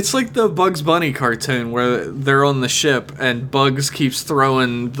point. It's like the Bugs Bunny cartoon where they're on the ship and Bugs keeps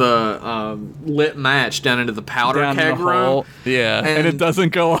throwing the lit match down into the powder keg room. Yeah, and it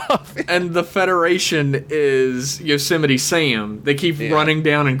doesn't go off. And the Federation is Yosemite Sam. They keep running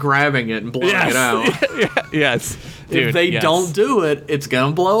down and grabbing it and blowing it out. Yes. Dude, if they don't do it, it's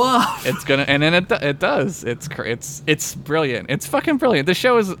gonna blow up. It's gonna, and then it does. It's brilliant. It's fucking brilliant. The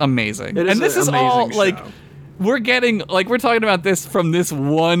show is amazing. This is all show. Like, we're talking about this from this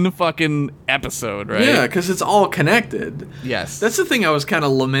one fucking episode, right? Yeah, because it's all connected. Yes. That's the thing I was kind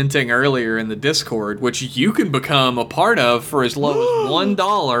of lamenting earlier in the Discord, which you can become a part of for as low as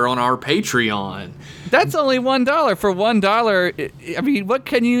 $1 on our Patreon. That's only $1. For $1, I mean, what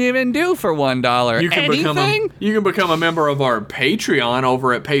can you even do for $1? You can become a member of our Patreon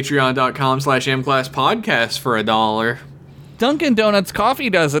over at patreon.com/mclasspodcast for $1. Dunkin' Donuts coffee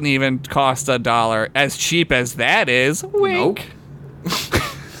doesn't even cost $1. As cheap as that is. Wink. Nope.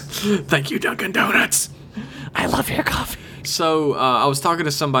 Thank you, Dunkin' Donuts. I love your coffee. So I was talking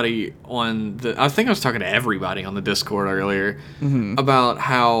to somebody I think I was talking to everybody on the Discord earlier about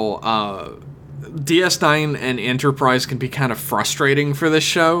how DS9 and Enterprise can be kind of frustrating for this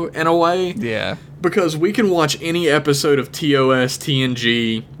show in a way. Yeah. Because we can watch any episode of TOS,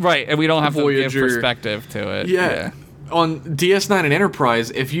 TNG. Right, and we don't have Voyager. to give perspective to it. Yeah. On DS9 and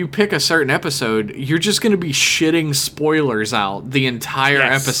Enterprise, if you pick a certain episode, you're just going to be shitting spoilers out the entire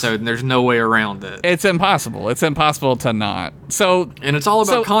episode, and there's no way around it. It's impossible. It's impossible to not. And it's all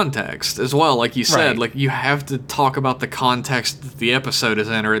about context as well, like you said. Right. Like, you have to talk about the context that the episode is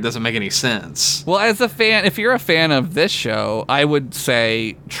in, or it doesn't make any sense. Well, as a fan, if you're a fan of this show, I would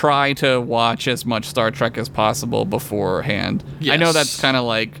say try to watch as much Star Trek as possible beforehand. Yes. I know that's kind of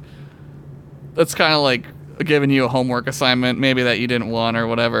like giving you a homework assignment, maybe that you didn't want or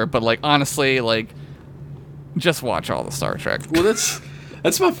whatever, but like, honestly, like, just watch all the Star Trek. Well, that's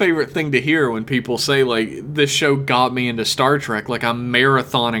my favorite thing to hear when people say, like, this show got me into Star Trek. Like, I'm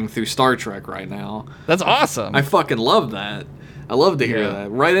marathoning through Star Trek right now. That's awesome. I fucking love that. I love to hear Yeah.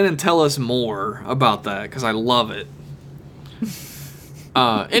 that. Write in and tell us more about that, because I love it.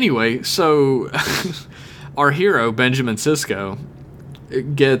 Anyway, so our hero, Benjamin Sisko,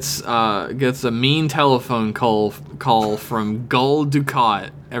 gets a mean telephone call from Gul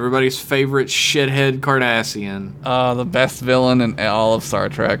Dukat, everybody's favorite shithead Cardassian. The best villain in all of Star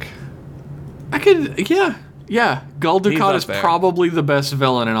Trek. Yeah. Gul Dukat up is there. probably the best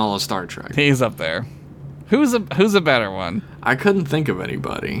villain in all of Star Trek. He's up there. Who's a better one? I couldn't think of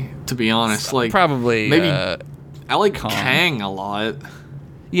anybody, to be honest. Like Probably maybe I like Khan. Kang a lot.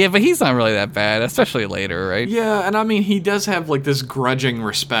 Yeah, but he's not really that bad, especially later, right? Yeah, and I mean he does have like this grudging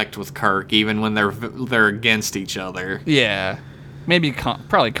respect with Kirk, even when they're against each other. Yeah. Maybe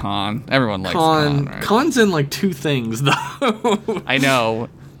probably Khan. Everyone likes Khan, right? Khan's in like two things though. I know,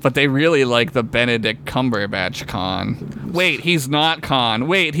 but they really like the Benedict Cumberbatch Khan. Wait, he's not Khan.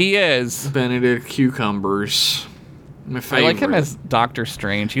 Wait, he is. Benedict Cucumbers. My I favorite. like him as Doctor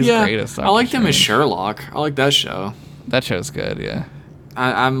Strange. He's great as Doctor I liked him as Strange. Sherlock. I like that show. That show's good, yeah.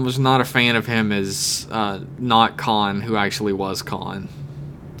 I was not a fan of him as not Khan, who actually was Khan.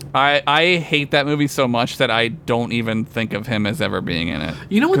 I hate that movie so much that I don't even think of him as ever being in it.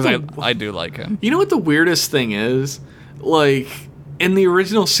 You know what? Because I do like him. You know what the weirdest thing is? Like in the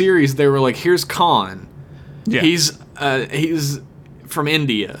original series, they were like, "Here's Khan. Yeah. He's from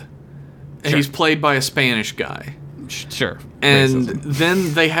India, and Sure. he's played by a Spanish guy." Sure. And Racism.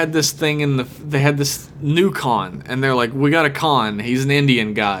 then they had this thing they had this new Khan, and they're like, "We got a Khan. He's an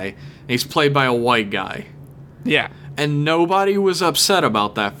Indian guy. And he's played by a white guy." Yeah. And nobody was upset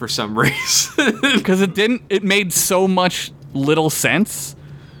about that for some reason. Because it made so much little sense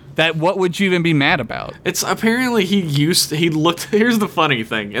that what would you even be mad about? It's apparently he looked. Here's the funny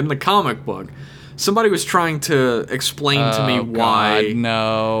thing: in the comic book, somebody was trying to explain to me why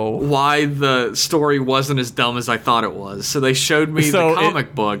the story wasn't as dumb as I thought it was. So they showed me the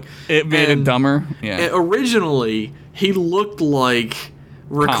comic book. It made it dumber. Yeah. Originally, he looked like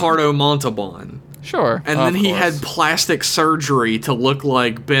Ricardo Montalban. Sure. And then he had plastic surgery to look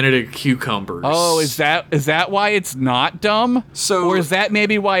like Benedict Cucumbers. Oh, is that why it's not dumb? Or is that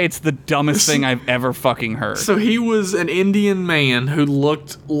maybe why it's the dumbest thing I've ever fucking heard? So he was an Indian man who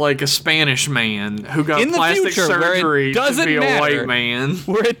looked like a Spanish man who got In the plastic future, where it surgery to doesn't be a matter. white man.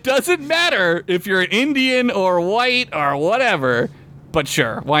 Where it doesn't matter if you're Indian or white or whatever. But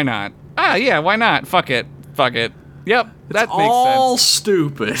sure, why not? Ah, yeah, why not? Fuck it. Yep, that makes All sense.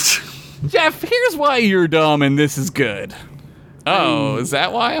 stupid. Jeff, here's why you're dumb and this is good. Oh, is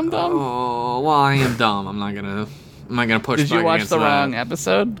that why I'm dumb? Oh, well, I am dumb. I'm not gonna push Did back you watch against the that. wrong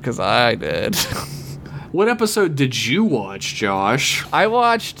episode? Because I did. What episode did you watch, Josh? I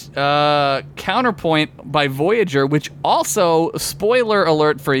watched Counterpoint by Voyager, which also, spoiler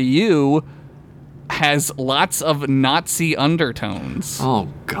alert for you, has lots of Nazi undertones. Oh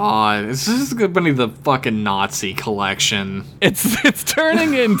God, this is gonna be the fucking Nazi collection. It's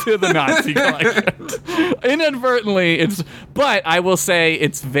turning into the Nazi collection. Inadvertently, but I will say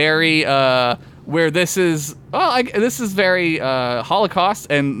it's very where this is this is very Holocaust,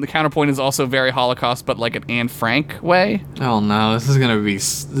 and the Counterpoint is also very Holocaust, but like an Anne Frank way. Oh no, this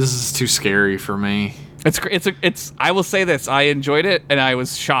is too scary for me. It's I will say this, I enjoyed it and I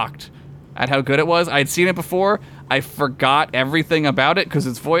was shocked at how good it was. I had seen it before. I forgot everything about it because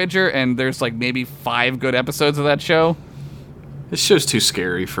it's Voyager and there's like maybe 5 good episodes of that show. This show's too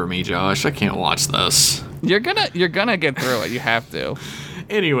scary for me, Josh. I can't watch this. You're gonna get through it. You have to.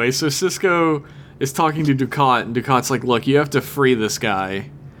 Anyway, so Sisko is talking to Dukat, and Dukat's like, "Look, you have to free this guy,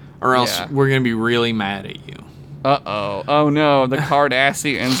 or else we're gonna be really mad at you." Uh-oh. Oh no, the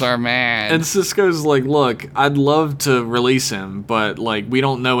Cardassians are mad. And Sisko's like, "Look, I'd love to release him, but like we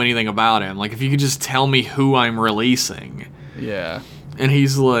don't know anything about him. Like if you could just tell me who I'm releasing." Yeah. And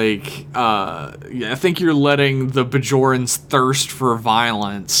he's like, I think you're letting the Bajorans' thirst for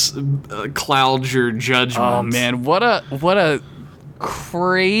violence cloud your judgment. Oh man, what a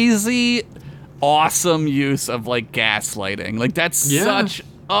crazy awesome use of like gaslighting. Like that's such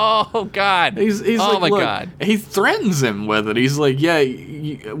oh god. He's oh like, my look, god. He threatens him with it. He's like, yeah,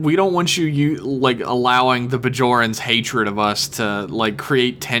 we don't want you like allowing the Bajorans' hatred of us to like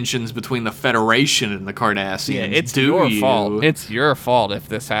create tensions between the Federation and the Cardassians. Yeah, it's your fault. It's your fault if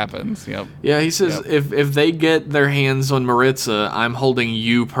this happens. Yep. Yeah, he says if they get their hands on Maritza, I'm holding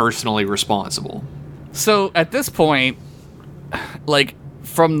you personally responsible. So at this point, like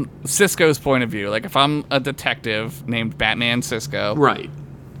from Sisko's point of view, like if I'm a detective named Batman Sisko, right?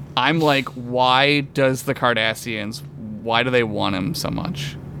 I'm like, why do the Cardassians, why do they want him so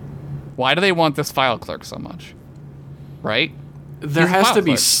much? Why do they want this file clerk so much? Right? There He's a has file to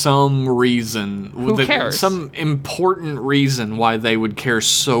be clerk. some reason. Who cares? Some important reason why they would care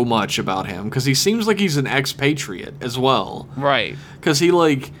so much about him. Because he seems like he's an expatriate as well. Right. Because he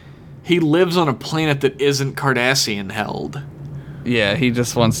lives on a planet that isn't Cardassian held. Yeah, he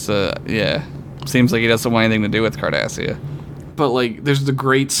just wants to. Yeah, seems like he doesn't want anything to do with Cardassia. But like, there's the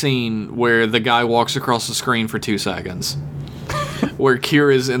great scene where the guy walks across the screen for 2 seconds. Where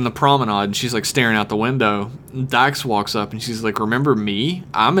Kira's in the promenade and she's like staring out the window. Dax walks up and she's like, "Remember me?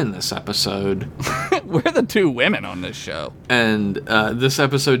 I'm in this episode." We're the 2 women on this show. And this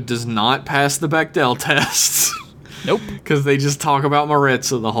episode does not pass the Bechdel tests. Nope. Because they just talk about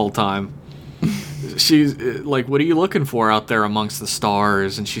Maritza the whole time. She's like, "What are you looking for out there amongst the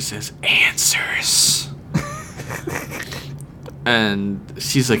stars?" And she says, "Answers." And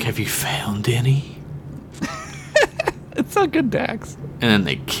she's like, "Have you found any?" It's so good, Dax. And then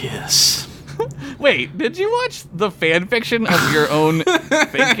they kiss. Wait, did you watch the fan fiction of your own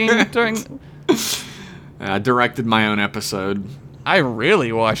thinking during? I directed my own episode. I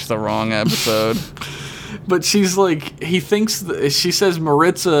really watched the wrong episode. But she's like, he thinks, she says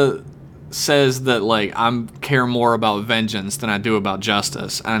Maritza says that, like, I care more about vengeance than I do about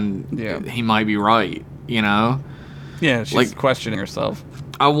justice. And Yeah. he might be right, you know? Yeah, she's Like- questioning herself.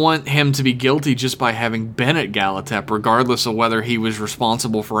 I want him to be guilty just by having been at Galatep, regardless of whether he was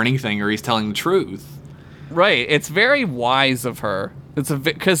responsible for anything or he's telling the truth. Right, it's very wise of her. It's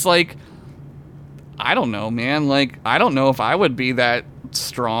because, like, I don't know, man. Like, I don't know if I would be that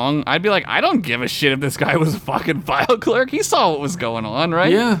strong. I'd be like, I don't give a shit if this guy was a fucking file clerk. He saw what was going on,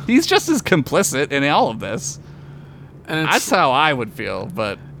 right? Yeah. He's just as complicit in all of this. And That's how I would feel,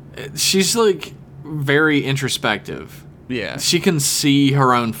 but she's, like, very introspective. yeah. She can see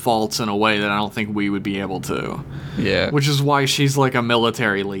her own faults in a way that I don't think we would be able to. Yeah. Which is why she's like a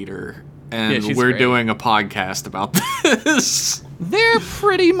military leader. And Yeah, she's we're great. doing a podcast about this. They're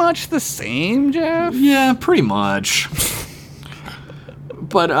pretty much the same, Jeff. Yeah, pretty much.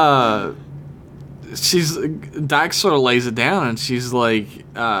 But, Dax sort of lays it down and she's like,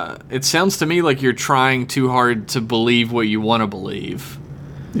 it sounds to me like you're trying too hard to believe what you want to believe.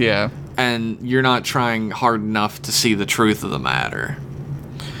 Yeah. And you're not trying hard enough to see the truth of the matter.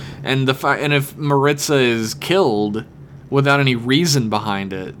 And and if Maritza is killed without any reason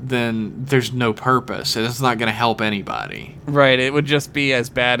behind it, then there's no purpose. It's not going to help anybody. Right, it would just be as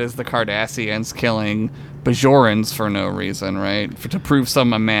bad as the Cardassians killing Bajorans for no reason, right? To prove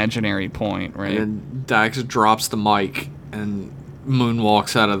some imaginary point, right? And Dax drops the mic and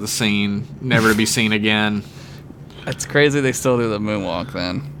moonwalks out of the scene, never to be seen again. It's crazy they still do the moonwalk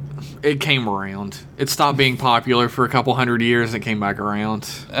then. It came around. It stopped being popular for a couple 100 years and it came back around.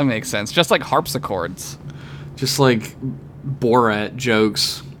 That makes sense. Just like harpsichords. Just like Borat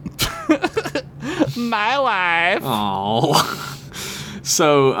jokes. My life. Oh.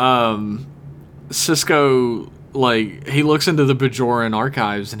 So, Sisko, like, he looks into the Bajoran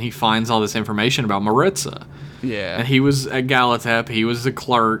archives and he finds all this information about Maritza. Yeah. And he was at Galatep, he was the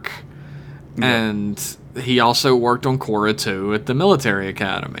clerk, and he also worked on Korra too at the military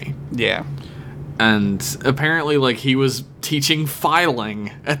academy. Yeah. And apparently, like, he was teaching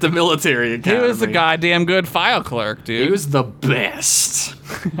filing at the military He academy. was a goddamn good file clerk, dude. He was the best.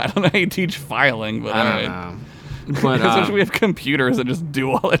 I don't know how you teach filing, but I alright. don't know. But Especially we have computers that just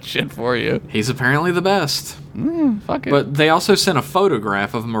do all that shit for you. he's apparently the best. Fuck it. But they also sent a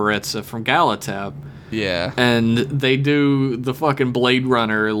photograph of Maritza from Galatep, yeah. and they do the fucking Blade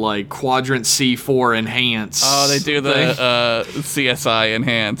Runner, like, Quadrant C4 enhance. Oh, they do the thing. CSI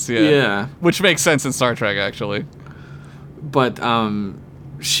enhance, yeah. Yeah. Which makes sense in Star Trek, actually. But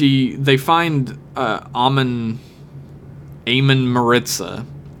they find Amon Maritza,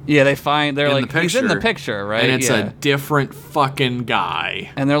 Yeah, they're in like, the he's in the picture, picture, right? and it's yeah. a different fucking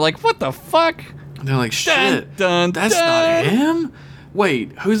guy. And they're like, what the fuck? And they're like, shit, dun, that's dun. not him?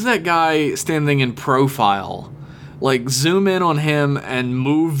 Wait, who's that guy standing in profile? Like, zoom in on him and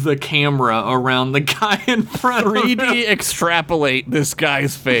move the camera around the guy in front of 3D him. extrapolate this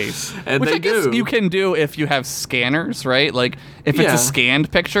guy's face. And Which they I guess do. you can do if you have scanners, right? Like, if it's Yeah. a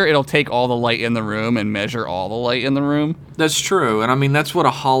scanned picture, it'll take all the light in the room and measure all the light in the room. That's true, and I mean, that's what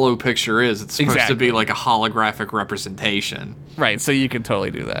a hollow picture is. It's supposed to Exactly. be like a holographic representation. Right, so you can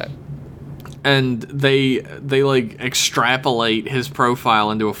totally do that. And they like extrapolate his profile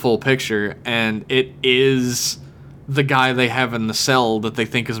into a full picture, and it is the guy they have in the cell that they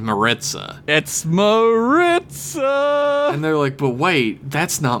think is Maritza. It's Maritza! And they're like, but wait,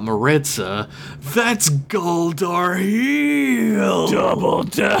 that's not Maritza. That's Goldar Heel. Double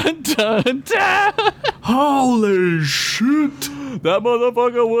dun dun dun! Holy shit. That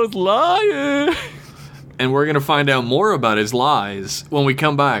motherfucker was lying! And we're going to find out more about his lies when we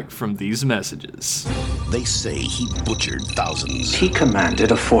come back from these messages. They say he butchered thousands. He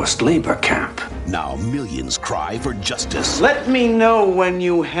commanded a forced labor camp. Now millions cry for justice. Let me know when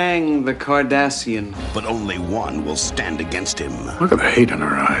you hang the Cardassian. But only one will stand against him. Look at the hate in her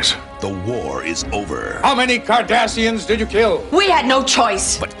eyes. The war is over. How many Cardassians did you kill? We had no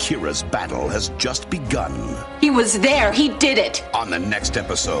choice. But Kira's battle has just begun. He was there. He did it. On the next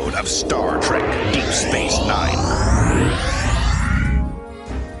episode of Star Trek Deep Space Nine.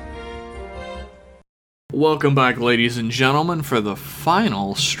 Welcome back, ladies and gentlemen, for the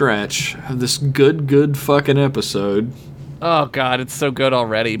final stretch of this good fucking episode. Oh god, it's so good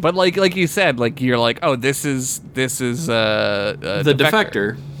already. But like you said, like you're like, oh, this is the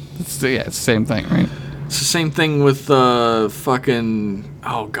Defector. It's the same thing, right? It's the same thing with fucking,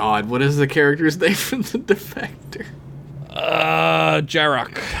 oh god, what is the character's name from the Defector?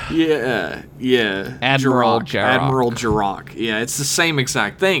 Jarok. Yeah. Admiral Jarok. Admiral Jarok. Yeah, it's the same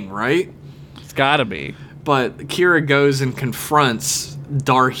exact thing, right? It's gotta be. But Kira goes and confronts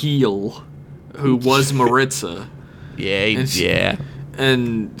Darheel, who was Maritza. Yeah.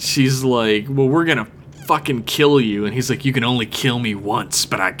 And she's like, well, we're gonna fucking kill you. And he's like, you can only kill me once,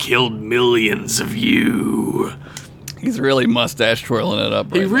 but I killed millions of you. He's really mustache twirling it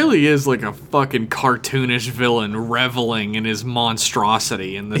up right He really is like a fucking cartoonish villain reveling in his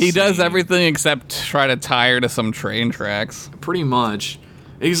monstrosity in this He does scene. everything except try to tie her to some train tracks. Pretty much.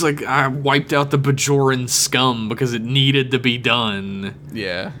 He's like, I wiped out the Bajoran scum because it needed to be done.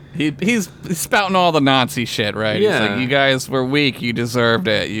 Yeah. He's spouting all the Nazi shit, right? Yeah. He's like, you guys were weak, you deserved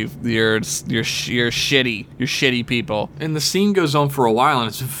it. You're shitty. You're shitty people. And the scene goes on for a while, and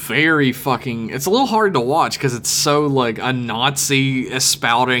it's very fucking... It's a little hard to watch because it's so, like, a Nazi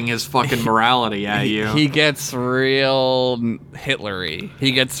spouting his fucking morality at you. He gets real Hitlery.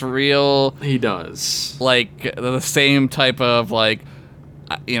 He gets real... He does. Like, the same type of, like...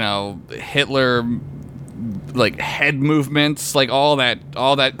 Hitler, like, head movements, like, all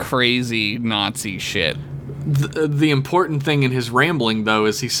that crazy Nazi shit. The important thing in his rambling, though,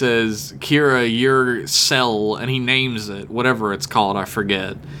 is he says, Kira, your cell, and he names it, whatever it's called, I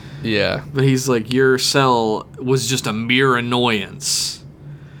forget. Yeah. But he's like, your cell was just a mere annoyance.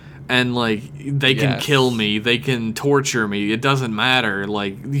 And, like, they can kill me, they can torture me, it doesn't matter.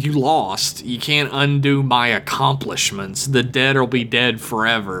 Like, you lost. You can't undo my accomplishments. The dead will be dead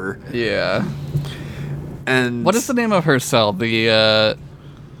forever. Yeah. And what is the name of her cell? The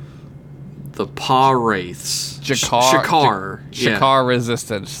Pa Wraiths. Shakar. Yeah. Shakar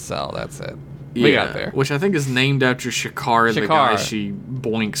resistance cell, that's it. We got there. Which I think is named after Shakar, the guy she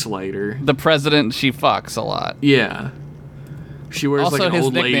boinks later. The president she fucks a lot. Yeah. She wears also, like an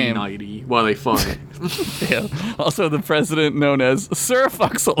old lady nickname. nightie while they fuck. Yeah. Also, the president known as Sir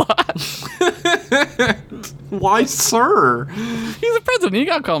fucks a lot. Why Sir? He's a president. You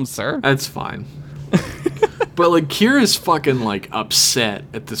gotta call him Sir. That's fine. But like Kira's fucking like upset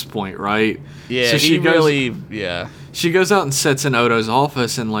at this point, right? Yeah. So she goes, Yeah. She goes out and sits in Odo's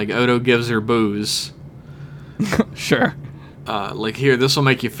office, and like Odo gives her booze. Sure. Like, here, this will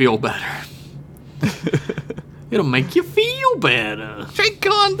make you feel better. It'll make you feel better. Drink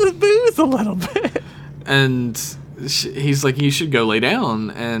on the booze a little bit. And he's like, you should go lay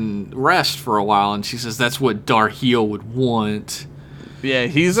down and rest for a while. And she says, that's what Darheel would want. Yeah,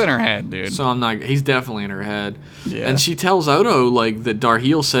 he's in her head, dude. So he's definitely in her head. Yeah. And she tells Odo, like, that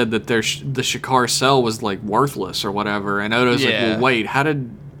Darheel said that the Shakar cell was, like, worthless or whatever. And Odo's like, well, wait, how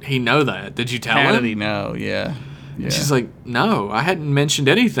did he know that? Did you tell him? How did he know? Yeah. And she's like, no, I hadn't mentioned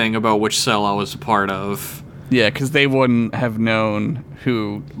anything about which cell I was a part of. Yeah, because they wouldn't have known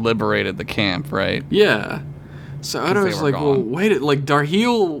who liberated the camp, right? Yeah. So Odo's like, well, wait, like,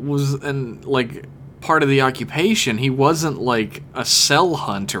 Darheel was like part of the occupation. He wasn't like a cell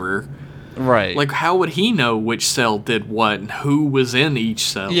hunter. Right. Like, how would he know which cell did what and who was in each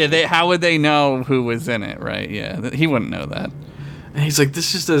cell? Yeah, how would they know who was in it, right? Yeah, he wouldn't know that. And he's like,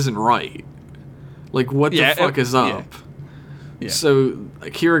 this just isn't right. Like, what the fuck is up? Yeah. So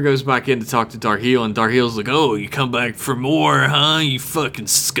Kira goes back in to talk to Darheel, and Darheel's like, oh, you come back for more, huh, you fucking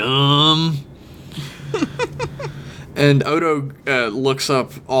scum? And Odo looks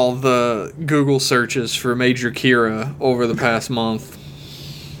up all the Google searches for Major Kira over the past month.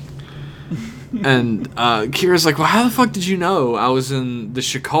 And Kira's like, well, how the fuck did you know I was in the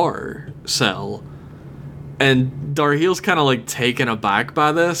Shakar cell? And Darheel's kind of like taken aback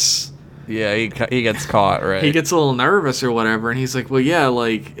by this. Yeah, he gets caught, right? He gets a little nervous or whatever, and he's like, well, yeah,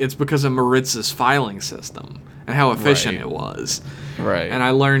 like, it's because of Maritza's filing system and how efficient it was. Right. And I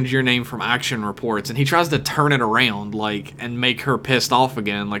learned your name from action reports. And he tries to turn it around, like, and make her pissed off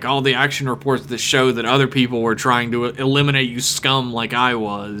again. Like, all the action reports that show that other people were trying to eliminate you scum like I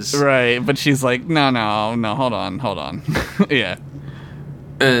was. Right, but she's like, no, hold on. Yeah.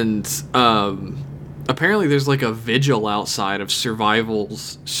 And, apparently there's like a vigil outside of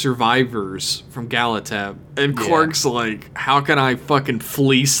survivors from Galatep. And Quark's like, how can I fucking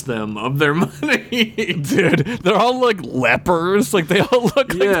fleece them of their money? Dude, they're all like lepers. Like, they all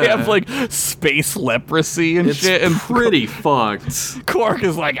look like they have like space leprosy and shit. And pretty fucked. Quark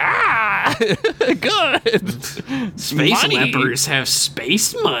is like, good. Space money. lepers have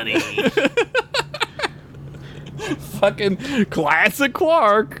space money. Fucking classic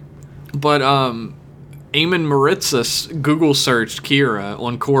Quark. But, Eamon Maritza Google searched Kira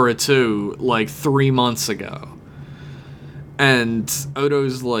on Korra 2 like 3 months ago. And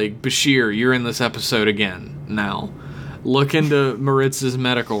Odo's like, Bashir, you're in this episode again now. Look into Maritza's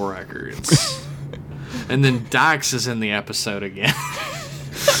medical records. And then Dax is in the episode again.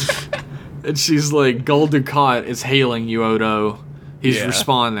 And she's like, Gul Dukat is hailing you, Odo. He's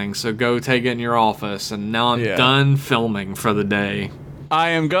responding, so go take it in your office. And now I'm done filming for the day.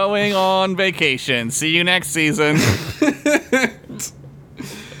 I am going on vacation. See you next season.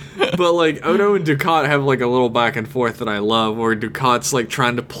 But, like, Odo and Dukat have, like, a little back and forth that I love, where Dukat's, like,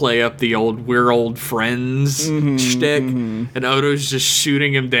 trying to play up the old we're old friends shtick, and Odo's just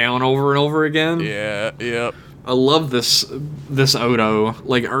shooting him down over and over again. Yeah, yep. I love this Odo.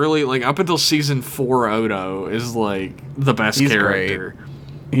 Like, early, like, up until season 4, Odo is, like, the best character.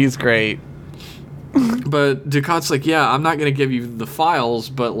 Great. He's great. But Dukat's like, yeah, I'm not going to give you the files,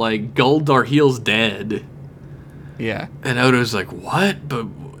 but, like, Gul Darheel's dead. Yeah. And Odo's like, what? But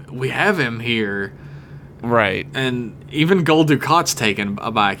we have him here. Right. And even Gul Dukat's taken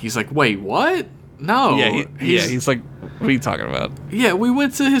aback. He's like, wait, what? No. Yeah, he's like, what are you talking about? Yeah, we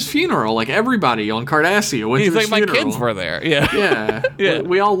went to his funeral. Like, everybody on Cardassia went to his funeral. He's like, my kids were there. Yeah. Yeah. Yeah.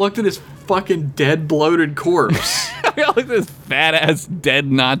 We all looked at his fucking dead, bloated corpse. We all looked at his fat-ass dead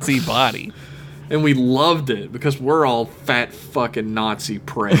Nazi body. And we loved it because we're all fat fucking Nazi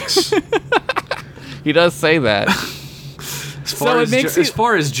pricks. He does say that. As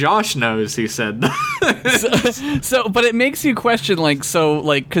far as Josh knows, he said that. But it makes you question,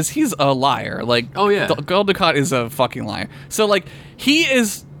 because he's a liar. Like, oh yeah, Gul Dukat is a fucking liar. So, like, he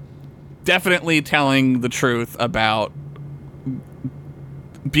is definitely telling the truth about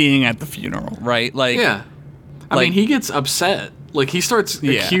being at the funeral, right? Like, yeah. I mean, he gets upset. Like, he starts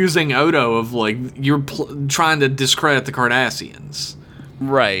accusing Odo of, like, you're trying to discredit the Cardassians.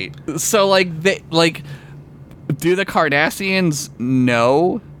 Right. So, like, do the Cardassians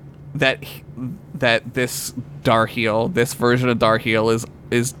know that this Darheel, this version of Darheel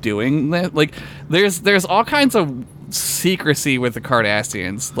is doing that? Like, there's all kinds of secrecy with the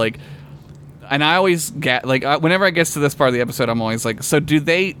Cardassians. Like, and I always get, like, whenever I get to this part of the episode, I'm always like, so do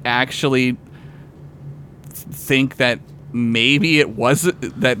they actually think that maybe it wasn't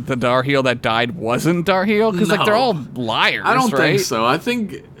that the Darheel that died wasn't Darheel? Because like, they're all liars. I don't right? think so. I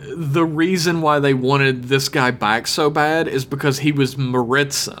think the reason why they wanted this guy back so bad is because he was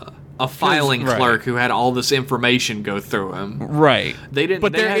Maritza, a filing clerk who had all this information go through him. Right. They didn't.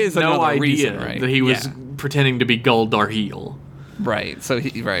 But they there had is no another idea reason, right? that he was pretending to be Gul Darheel. Right. So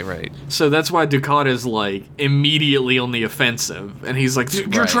right. So that's why Dukat is like immediately on the offensive, and he's like,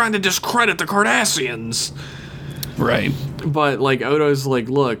 "You're trying to discredit the Cardassians." Right. But, like, Odo's like,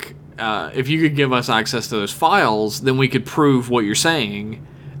 look, if you could give us access to those files, then we could prove what you're saying.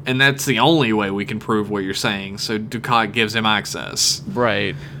 And that's the only way we can prove what you're saying. So Dukat gives him access.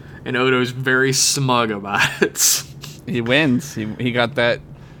 Right. And Odo's very smug about it. He wins. He got that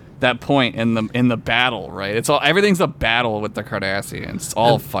point in the battle, right? It's all, everything's a battle with the Cardassians. It's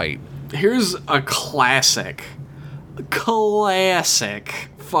all a fight. Here's a classic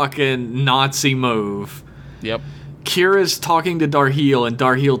fucking Nazi move. Yep. Kira's talking to Darheel, and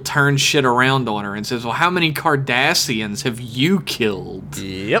Darheel turns shit around on her and says, well, how many Cardassians have you killed?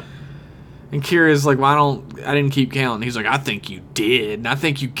 Yep. And Kira's like, well, I didn't keep count. And he's like, I think you did. And I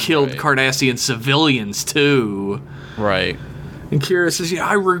think you killed Cardassian civilians, too. Right. And Kira says,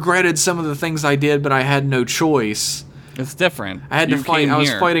 I regretted some of the things I did, but I had no choice. It's different. I had to fight. I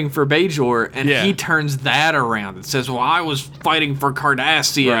was fighting for Bajor, and he turns that around and says, well, I was fighting for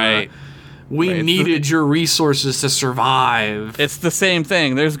Cardassia. Right. We needed your resources to survive. It's the same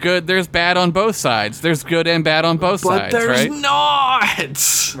thing. There's good, there's bad on both sides. There's good and bad on both sides, But there's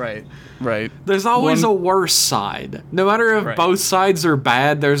not. Right. Right. There's always a worse side. No matter if both sides are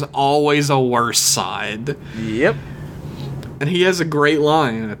bad, there's always a worse side. Yep. And he has a great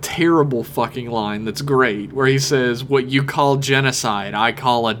line, a terrible fucking line that's great, where he says, "What you call genocide, I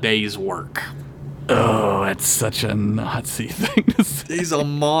call a day's work." Oh, that's such a Nazi thing to say. He's a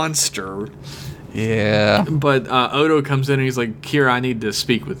monster. Yeah. But Odo comes in and he's like, "Kira, I need to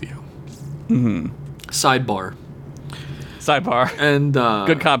speak with you." Mm-hmm. Sidebar. And And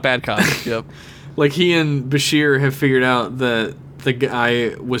good cop, bad cop. Yep. like he and Bashir have figured out that the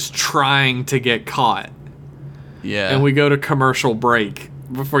guy was trying to get caught. Yeah. And we go to commercial break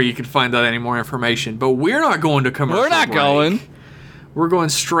before you can find out any more information. But we're not going to commercial break. We're not going. We're going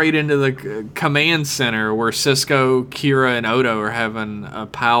straight into the command center where Sisko, Kira, and Odo are having a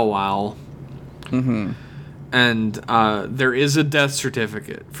powwow. Mm-hmm. And there is a death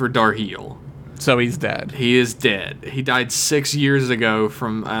certificate for Darhe'el. So he's dead. He is dead. He died 6 years ago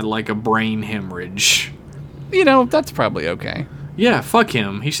from like a brain hemorrhage. You know, that's probably okay. Yeah, fuck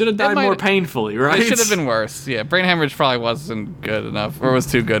him. He should have died more painfully, right? It should have been worse. Yeah, brain hemorrhage probably wasn't good enough, or was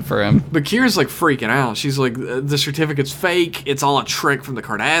too good for him. But Kira's like freaking out. She's like, the certificate's fake. It's all a trick from the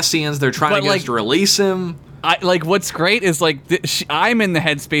Cardassians. They're trying to get us to release him. What's great is like I'm in the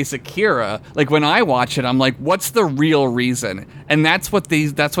headspace of Kira. Like when I watch it, I'm like, what's the real reason? And that's what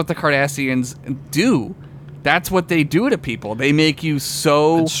the Cardassians do. That's what they do to people. They make you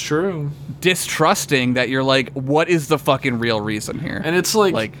so It's true. distrusting that you're like, what is the fucking real reason here? And it's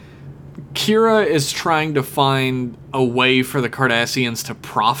like Kira is trying to find a way for the Cardassians to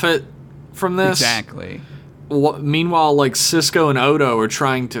profit from this. Exactly. Meanwhile, like Sisko and Odo are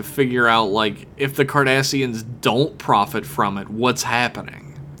trying to figure out like if the Cardassians don't profit from it, what's happening.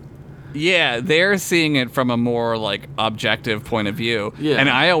 Yeah, they're seeing it from a more like objective point of view. Yeah. And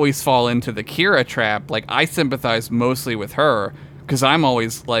I always fall into the Kira trap. Like I sympathize mostly with her because I'm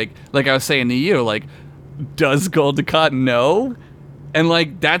always like I was saying to you, like, does Gul Dukat know? And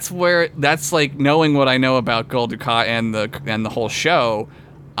like that's like knowing what I know about Gul Dukat and the whole show.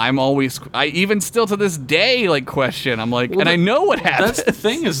 I even still to this day like question. I'm like, I know what happens. That's the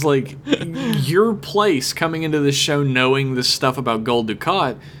thing is like your place coming into this show knowing this stuff about Gul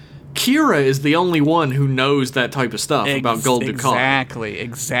Dukat. Kira is the only one who knows that type of stuff about Gul Dukat.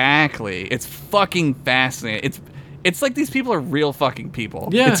 Exactly. It's fucking fascinating. It's like these people are real fucking people.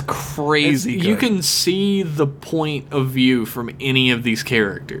 Yeah. It's crazy good. You can see the point of view from any of these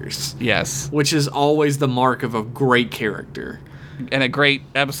characters. Yes. Which is always the mark of a great character. And a great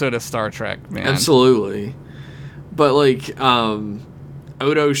episode of Star Trek, man. Absolutely. But like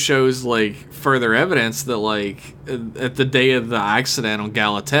Odo shows like further evidence that like at the day of the accident on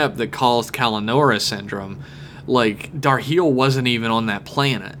Galatep that caused Kalanora syndrome, like Darhe'el wasn't even on that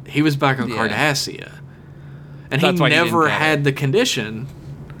planet. He was back on Cardassia. And That's he why he never didn't get had it. the condition.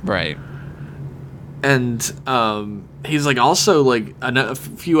 Right. And he's like also like a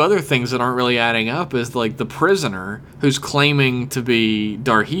few other things that aren't really adding up is like the prisoner who's claiming to be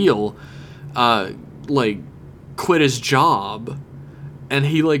Darhe'el like quit his job and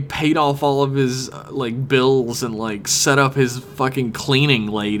he like paid off all of his like bills and like set up his fucking cleaning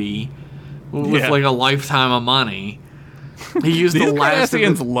lady with like a lifetime of money. He used These the last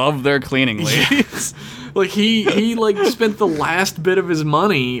Cardassians love their cleaning ladies. Like he like spent the last bit of his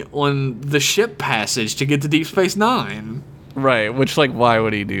money on the ship passage to get to Deep Space Nine. Right, which like why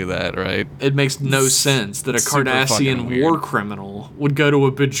would he do that, right? It makes no sense that a super fucking Cardassian weird. war criminal would go to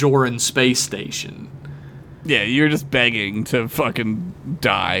a Bajoran space station. Yeah, you're just begging to fucking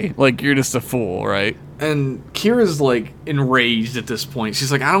die. Like you're just a fool, right? And Kira's like enraged at this point.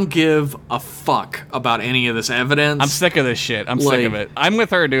 She's like, I don't give a fuck about any of this evidence. I'm sick of this shit. I'm sick of it. I'm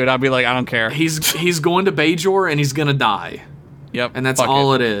with her, dude. I'll be like, I don't care. He's going to Bajor and he's gonna die. Yep. And that's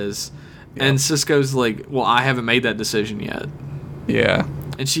all it is. Yep. And Sisko's like, well, I haven't made that decision yet. Yeah.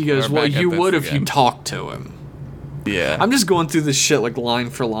 And she goes, well, you would if you talked to him. Yeah. I'm just going through this shit like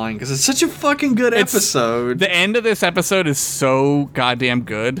line for line because it's such a fucking good episode. The end of this episode is so goddamn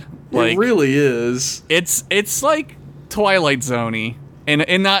good. Like, it really is. It's like Twilight Zone-y.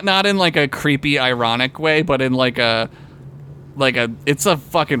 And not in like a creepy, ironic way, but in like a it's a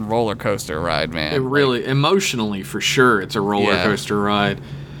fucking roller coaster ride, man. It really, emotionally for sure, it's a roller coaster ride.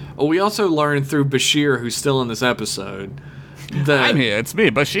 Well, we also learned through Bashir, who's still in this episode, that I'm here. It's me,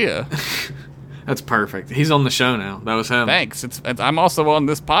 Bashir. That's perfect. He's on the show now. That was him. Thanks. I'm also on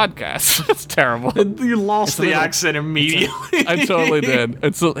this podcast. It's terrible. You lost the accent immediately. I totally did.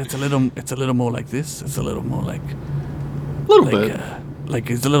 It's a little more like this. It's a little more like bit.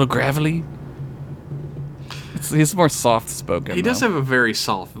 Like it's a little gravelly. He's more soft spoken. He does have a very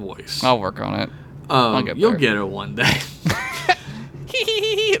soft voice. I'll work on it. You'll get it one day.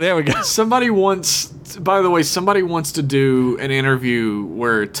 There we go. Somebody wants to do an interview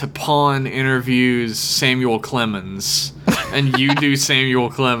where Tapon interviews Samuel Clemens and you do Samuel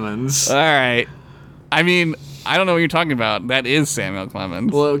Clemens. All right. I mean, I don't know what you're talking about. That is Samuel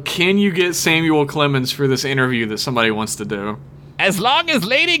Clemens. Well, can you get Samuel Clemens for this interview that somebody wants to do? As long as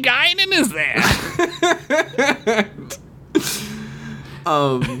Lady Guinan is there.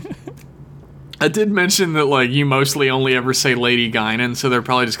 I did mention that like you mostly only ever say Lady Guinan, so they're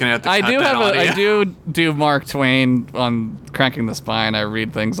probably just gonna have to cut that audio. I do Mark Twain on Cracking the Spine. I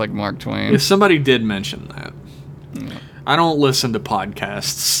read things like Mark Twain. If somebody did mention that. Yeah. I don't listen to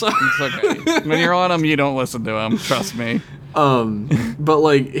podcasts. It's okay. When you're on them, you don't listen to them. Trust me. But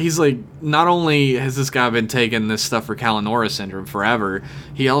like he's like, not only has this guy been taking this stuff for Kalanora syndrome forever,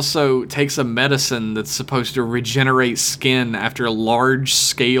 he also takes a medicine that's supposed to regenerate skin after large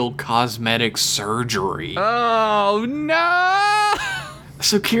scale cosmetic surgery. Oh no!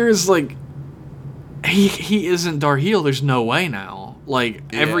 So Kira's like, he isn't Darhe'el. There's no way now. Like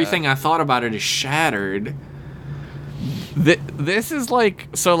everything I thought about it is shattered. This is like,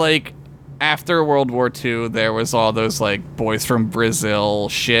 so like after World War II, there was all those like Boys from Brazil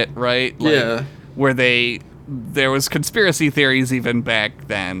shit, right? Like, yeah. Where there was conspiracy theories even back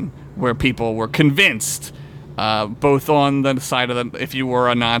then where people were convinced, both on the side of if you were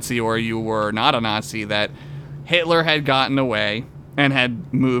a Nazi or you were not a Nazi, that Hitler had gotten away and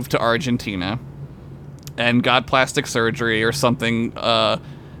had moved to Argentina and got plastic surgery or something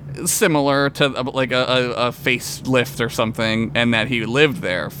similar to like a facelift or something, and that he lived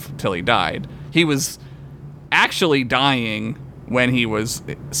there till he died. He was actually dying when he was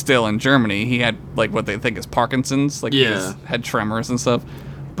still in Germany. He had like what they think is Parkinson's, like he had tremors and stuff.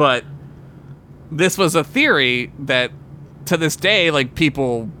 But this was a theory that to this day, like,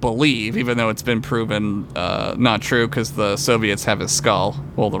 people believe, even though it's been proven not true, because the Soviets have his skull.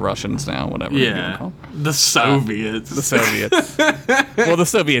 Well, the Russians now, whatever. Yeah, the Soviets. The Soviets. Well, the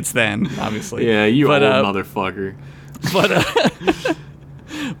Soviets then, obviously. Yeah, you old motherfucker.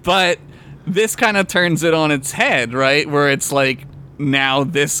 But this kind of turns it on its head, right? Where it's like, now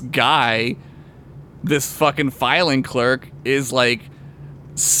this guy, this fucking filing clerk, is like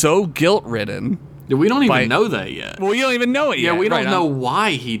so guilt-ridden. We don't even know that yet. Well, you don't even know it yet. Yeah, we don't know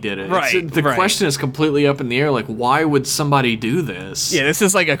why he did it. Right. The question is completely up in the air. Like, why would somebody do this? Yeah, this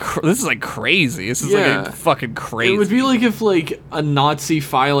is like crazy. This is like fucking crazy. It would be like if like a Nazi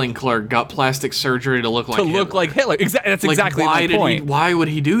filing clerk got plastic surgery to look like Hitler. Look like Hitler. That's like, exactly my point. Why would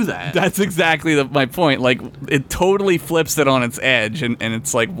he do that? That's exactly my point. Like, it totally flips it on its edge, and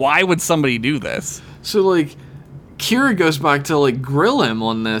it's like, why would somebody do this? So like, Kira goes back to like grill him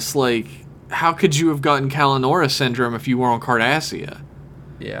on this, like, how could you have gotten Kalanora syndrome if you were on Cardassia?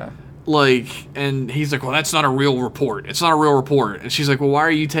 Yeah. Like, and he's like, well, that's not a real report. It's not a real report. And she's like, well, why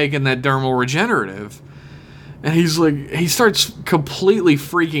are you taking that dermal regenerative? And he's like, he starts completely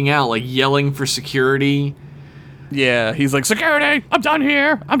freaking out, like yelling for security. Yeah, he's like, security, I'm done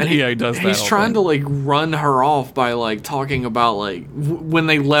here. He does that. He's trying to like run her off by like talking about like when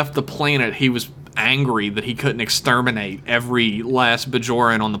they left the planet, he was angry that he couldn't exterminate every last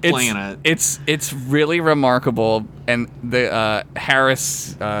Bajoran on the planet. It's really remarkable, and the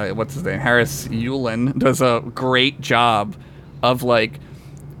Harris, what's his name? Harris Yulin does a great job of like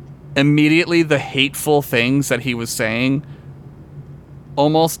immediately the hateful things that he was saying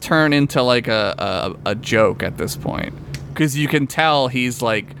almost turn into like a joke at this point, because you can tell he's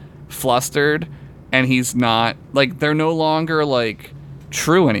like flustered, and he's not like, they're no longer like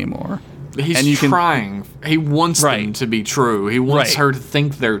true anymore. He's trying. He wants them to be true. He wants her to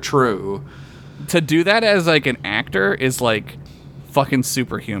think they're true. To do that as like an actor is like fucking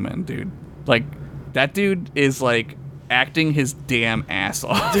superhuman, dude. Like, that dude is like acting his damn ass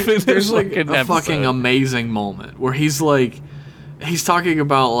off. There's like a fucking amazing moment where he's like, he's talking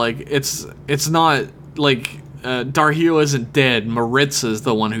about like, it's not like Darhe'el isn't dead. Maritza's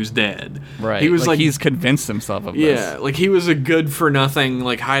the one who's dead. Right. He was like he's convinced himself of this. Yeah, like he was a good for nothing,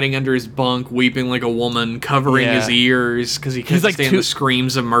 like hiding under his bunk, weeping like a woman, covering his ears because he couldn't stand the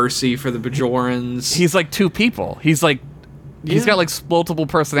screams of mercy for the Bajorans. He's like two people. He's like, he's got like multiple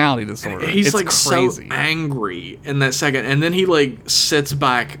personality disorder. He's like crazy. So angry in that second, and then he like sits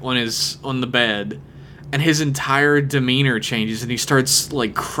back on the bed. And his entire demeanor changes, and he starts,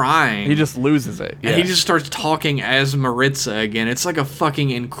 like, crying. He just loses it. Yeah. And he just starts talking as Maritza again. It's like a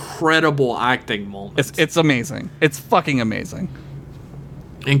fucking incredible acting moment. It's amazing. It's fucking amazing.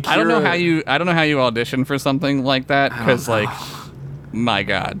 And Kira, I don't know how you audition for something like that, because, like, my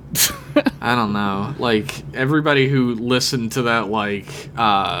God. I don't know. Like, everybody who listened to that, like,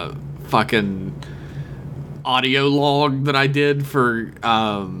 fucking audio log that I did for,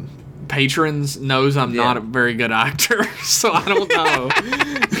 patrons knows I'm not a very good actor, so I don't know.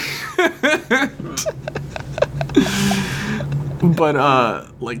 But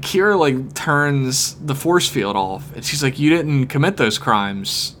like Kira like turns the force field off, and she's like, "You didn't commit those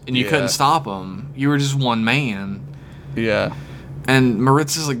crimes, and you couldn't stop them. You were just one man." Yeah. And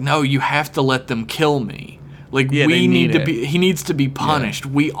Maritza's like, "No, you have to let them kill me. Like we need to be. He needs to be punished.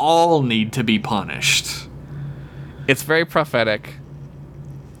 We all need to be punished." It's very prophetic,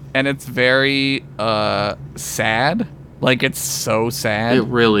 and it's very sad. Like, it's so sad. It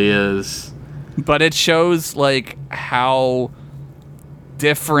really is. But it shows like how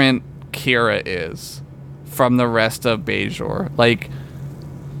different Kira is from the rest of Bajor. Like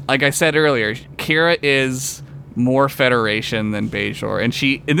I said earlier, Kira is more Federation than Bajor,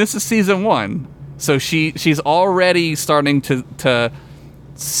 and this is season 1, so she's already starting to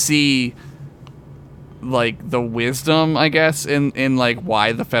see like the wisdom, I guess, in like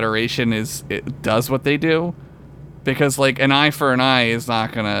why the Federation does what they do. Because, like, an eye for an eye is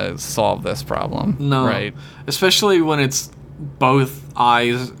not going to solve this problem. No. Right? Especially when it's both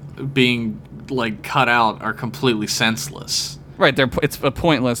eyes being, like, cut out are completely senseless. Right. It's a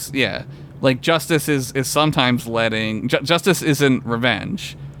pointless, yeah. Like, justice is sometimes letting... justice isn't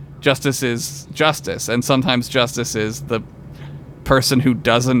revenge. Justice is justice. And sometimes justice is the person who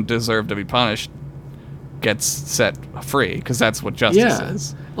doesn't deserve to be punished gets set free. Because that's what justice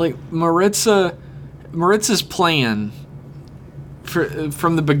is. Like, Maritza's plan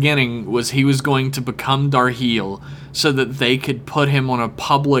from the beginning was he was going to become Darhe'el so that they could put him on a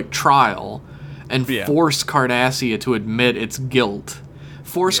public trial and force Cardassia to admit its guilt.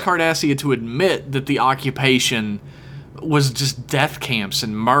 Force Cardassia to admit that the occupation was just death camps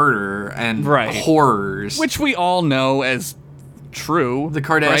and murder and horrors. Which we all know as true. The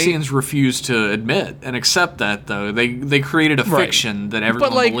Cardassians refused to admit and accept that, though. They created a fiction that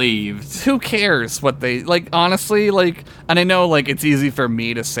everyone believed. Who cares what they... Like, honestly, like... And I know, like, it's easy for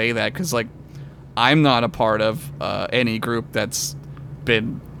me to say that, because, like, I'm not a part of any group that's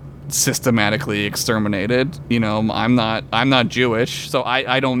been systematically exterminated. You know, I'm not Jewish, so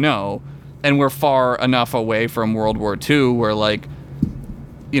I don't know. And we're far enough away from World War II where, like,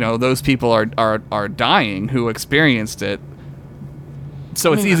 you know, those people are dying who experienced it.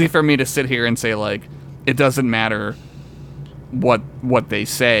 So it's easy for me to sit here and say, like, it doesn't matter what they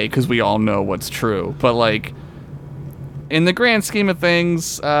say, because we all know what's true. But, like, in the grand scheme of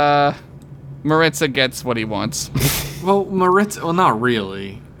things, Maritza gets what he wants. Well, not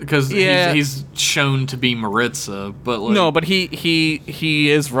really, because he's shown to be Maritza, but like... No, but he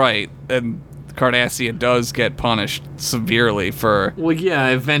is right, and Cardassia does get punished severely for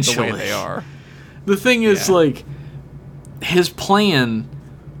eventually. The way they are. The thing is, like... His plan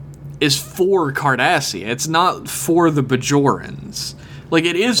is for Cardassia. It's not for the Bajorans. Like,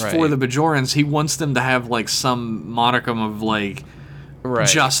 it is for the Bajorans. He wants them to have, like, some modicum of, like,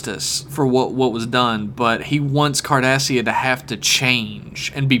 justice for what was done. But he wants Cardassia to have to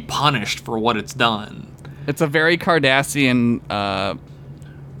change and be punished for what it's done. It's a very Cardassian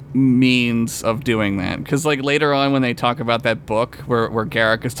means of doing that, because like later on when they talk about that book where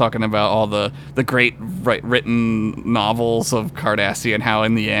Garak is talking about all the great written novels of Cardassia and how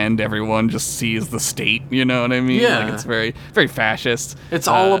in the end everyone just sees the state, you know what I mean? Like, it's very, very fascist. It's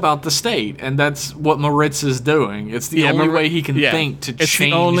all about the state, and that's what Maritza's doing. It's the only way he can think to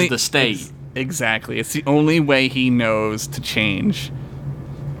change the state. Exactly. It's the only way he knows to change.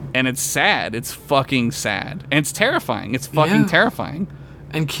 And it's sad. It's fucking sad. And it's terrifying. It's fucking terrifying.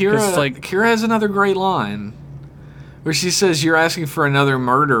 And Kira has another great line where she says, "You're asking for another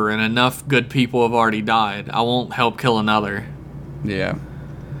murder and enough good people have already died. I won't help kill another." Yeah.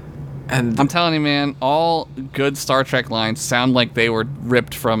 And I'm telling you, man, all good Star Trek lines sound like they were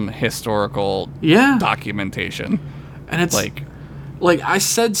ripped from historical documentation. And it's like I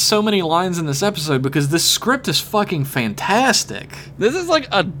said so many lines in this episode because this script is fucking fantastic. This is like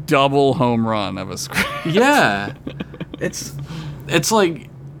a double home run of a script. Yeah. It's like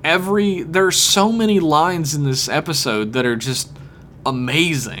there are so many lines in this episode that are just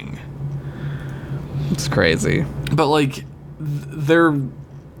amazing. It's crazy. But like they're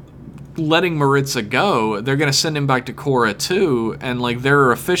letting Maritza go. They're going to send him back to Korra too, and like there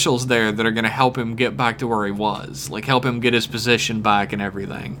are officials there that are going to help him get back to where he was. Like help him get his position back and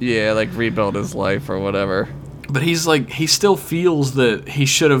everything. Yeah, like rebuild his life or whatever. But he still feels that he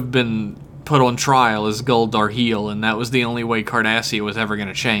should have been put on trial as Gul Darhe'el, and that was the only way Cardassia was ever going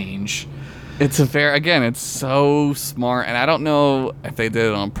to change. It's it's so smart, and I don't know if they did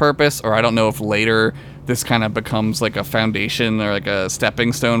it on purpose, or I don't know if later this kind of becomes like a foundation or like a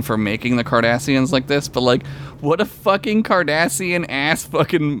stepping stone for making the Cardassians like this, but like, what a fucking Cardassian ass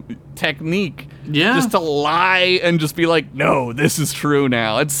fucking technique Yeah. Just to lie and just be like, no, this is true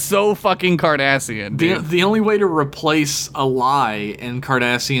now. It's so fucking Cardassian, dude. The only way to replace a lie in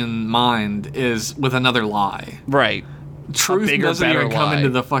Cardassian mind is with another lie. Right. Truth bigger, doesn't even better come lie. into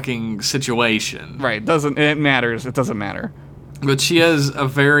the fucking situation. Right. It matters. It doesn't matter. But she has a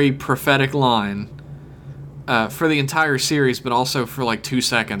very prophetic line for the entire series, but also for like 2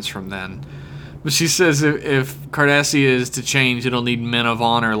 seconds from then. But she says if Cardassia is to change, it'll need men of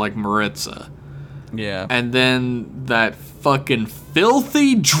honor like Maritza. Yeah. And then that fucking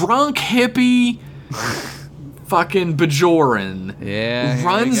filthy, drunk hippie fucking Bajoran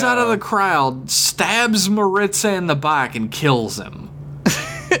runs out of the crowd, stabs Maritza in the back, and kills him.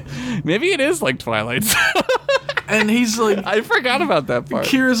 Maybe it is like Twilight Zone. And he's like... I forgot about that part.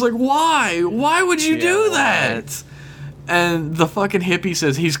 Kira's like, why? Why would you do that? And the fucking hippie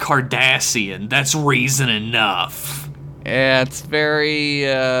says he's Cardassian. That's reason enough. Yeah, it's very...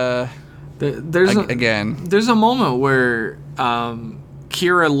 There's a moment where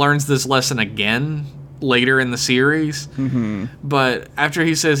Kira learns this lesson again later in the series. Mm-hmm. But after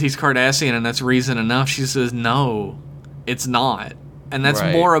he says he's Cardassian and that's reason enough, she says, no, it's not. And that's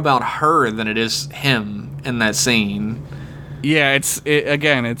more about her than it is him in that scene. Yeah,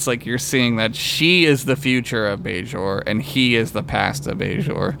 it's like you're seeing that she is the future of Bajor and he is the past of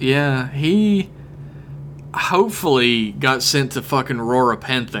Bajor. Yeah, he hopefully got sent to fucking Rora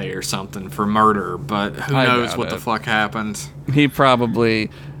Penthe or something for murder, but who knows what the fuck happened. He probably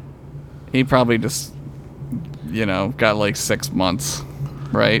just, got like 6 months,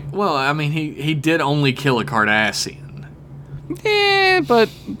 right? Well, I mean, he did only kill a Cardassian. Yeah, but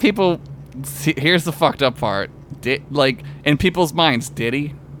people... See, here's the fucked up part. In people's minds, did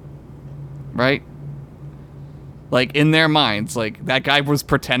he? Right? Like, in their minds, like, that guy was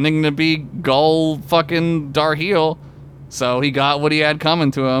pretending to be Gul fucking Darhe'el, so he got what he had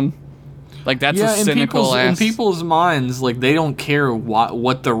coming to him. Like, that's a cynical ass... In people's minds, like, they don't care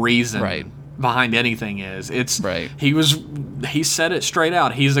what the reason behind anything is. It's... He said it straight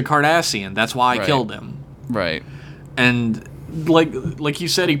out. He's a Cardassian. That's why I killed him. Right. And... Like you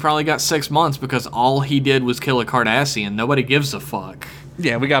said, he probably got 6 months because all he did was kill a Cardassian. Nobody gives a fuck.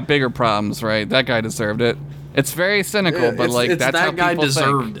 Yeah, we got bigger problems, right? That guy deserved it. It's very cynical, but that's how guy people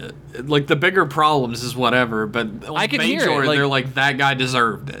deserved think. it. Like, the bigger problems is whatever, but I can Bajor, hear it. Like, they're like, that guy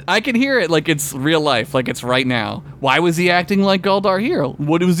deserved it. I can hear it like it's real life, like it's right now. Why was he acting like Gul Darhe'el?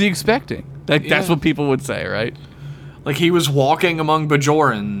 What was he expecting? That's what people would say, right? Like, he was walking among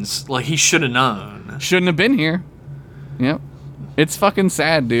Bajorans. Like, he should have known. Shouldn't have been here. Yep. It's fucking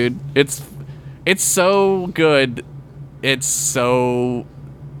sad, dude. It's so good. It's so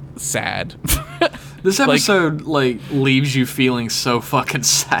sad. This episode, leaves you feeling so fucking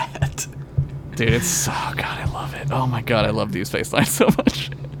sad. Dude, it's so... Oh, God, I love it. Oh, my God, I love Deep Space Nine so much.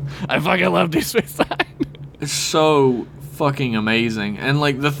 I fucking love Deep Space Nine. It's so fucking amazing. And,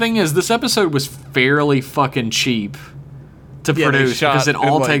 the thing is, this episode was fairly fucking cheap to produce because it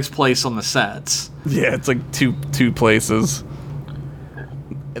all takes place on the sets. Yeah, it's like two places.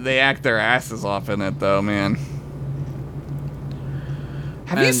 They act their asses off in it, though, man.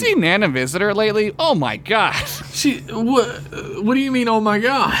 Have you seen Nana Visitor lately? Oh my god. What do you mean, oh my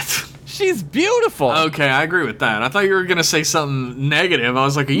god? She's beautiful. Okay, I agree with that. I thought you were going to say something negative. I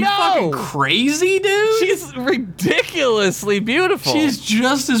was like, are you fucking crazy, dude? She's ridiculously beautiful. She's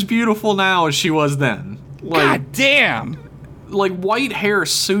just as beautiful now as she was then. God damn. Like, white hair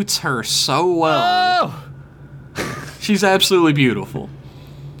suits her so well. Oh. She's absolutely beautiful.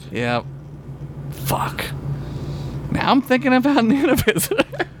 Yep. Fuck. Now I'm thinking about Nana Visitor.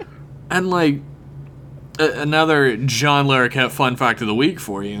 And, another John Larroquette fun fact of the week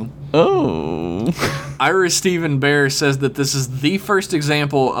for you. Oh. Ira Stephen Bear says that this is the first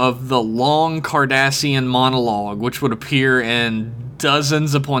example of the long Cardassian monologue, which would appear in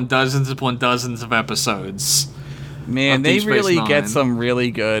dozens upon dozens upon dozens of episodes. Man, they really get some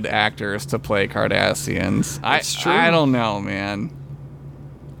really good actors to play Cardassians. That's true. I don't know, man.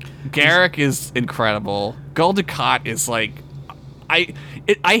 Garrick is incredible. Gul Dukat is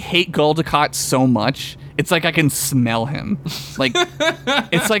I hate Gul Dukat so much. It's like I can smell him. It's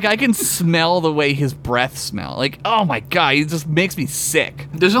like I can smell the way his breath smells. Like, oh my god, he just makes me sick.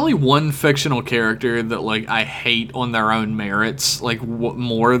 There's only one fictional character that I hate on their own merits,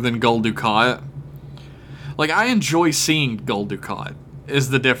 more than Gul Dukat. I enjoy seeing Gul Dukat. Is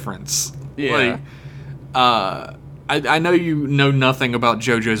the difference? Yeah. I know you know nothing about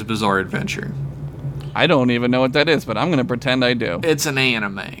JoJo's Bizarre Adventure. I don't even know what that is, but I'm gonna pretend I do. It's an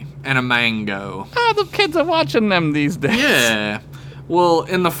anime and a mango. Oh, the kids are watching them these days. Yeah. Well,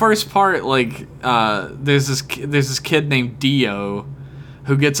 in the first part, there's this kid named Dio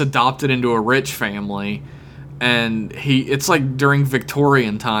who gets adopted into a rich family. And it's like during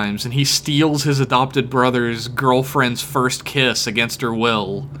Victorian times, and he steals his adopted brother's girlfriend's first kiss against her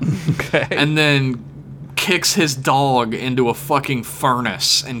will. Okay. And then kicks his dog into a fucking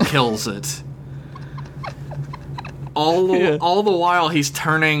furnace and kills it. All the while he's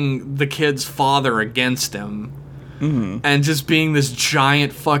turning the kid's father against him. And just being this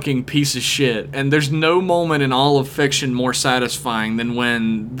giant fucking piece of shit. And there's no moment in all of fiction more satisfying than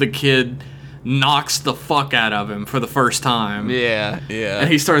when the kid knocks the fuck out of him for the first time. Yeah. And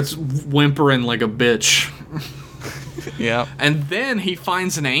he starts whimpering like a bitch. Yeah. And then he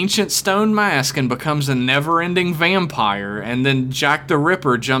finds an ancient stone mask and becomes a never-ending vampire. And then Jack the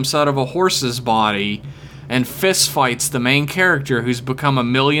Ripper jumps out of a horse's body and fist fights the main character who's become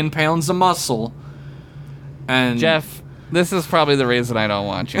 1,000,000 pounds of muscle. And Jeff, this is probably the reason I don't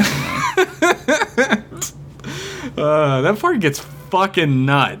watch it. That part gets fucking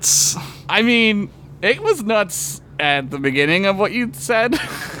nuts. I mean, it was nuts at the beginning of what you said.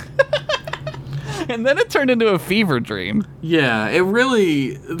 And then it turned into a fever dream. Yeah, it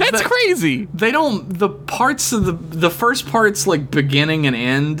really... That's crazy. They don't... The parts of the first parts, like, beginning and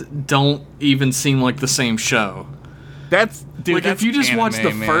end, don't even seem like the same show. Dude, like, if you just watch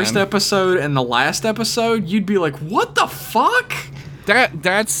the first episode and the last episode, you'd be like, what the fuck?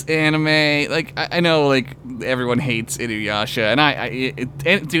 That's anime. Like, I know, like, everyone hates Inuyasha,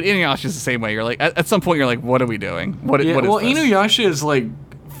 and dude, Inuyasha's the same way. You're like, at some point, you're like, what are we doing? What is this? Inuyasha is like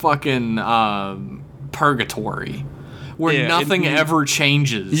fucking purgatory, where nothing ever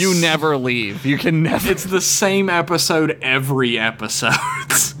changes. You never leave. You can never. It's the same episode every episode.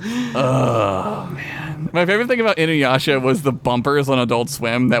 Oh man. My favorite thing about Inuyasha was the bumpers on Adult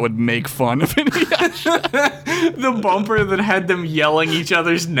Swim that would make fun of Inuyasha. The bumper that had them yelling each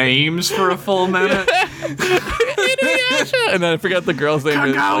other's names for a full minute. Inuyasha! And then I forgot the girl's name.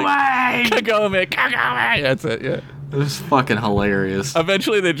 Kagome! That's it, yeah. It was fucking hilarious.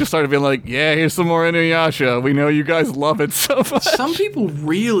 Eventually they just started being like, yeah, here's some more Inuyasha. We know you guys love it so much. Some people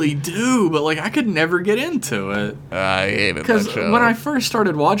really do, but like I could never get into it. I hated that Because show. when I first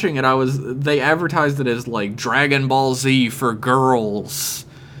started watching it, they advertised it as like Dragon Ball Z for girls.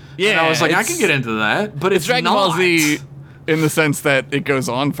 Yeah, and I was like, I could get into that, but it's Dragon not. Ball Z in the sense that it goes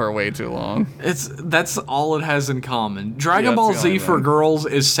on for way too long. That's all it has in common. Dragon Yeah, Ball that's the Z only for thing. girls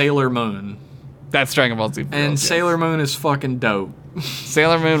is Sailor Moon. That's Dragon Ball Z. And Sailor Moon is fucking dope.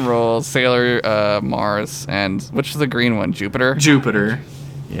 Sailor Moon rules, Sailor Mars, and which is the green one? Jupiter? Jupiter.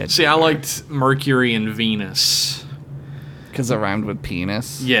 Yeah. See, I liked Mercury and Venus. Because it rhymed with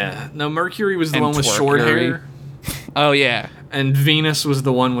penis. Yeah. No, Mercury was the And one with short twerkery. hair. Oh, yeah. And Venus was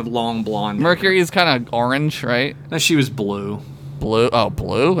the one with long blonde Mercury is kind of orange, right? hair. No, she was blue. Blue? Oh,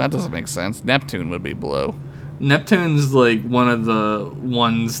 blue? That doesn't make sense. Neptune would be blue. Neptune's like one of the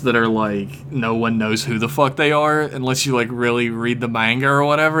ones that are like no one knows who the fuck they are unless you like really read the manga or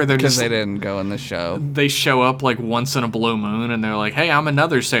whatever. They're Because just they didn't go in the show. they show up like once in a blue moon and they're like, "Hey, I'm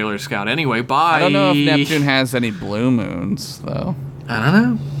another Sailor Scout." Anyway, bye. I don't know if Neptune has any blue moons, though. I don't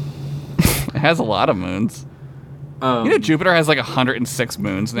know. It has a lot of moons. You know, Jupiter has like 106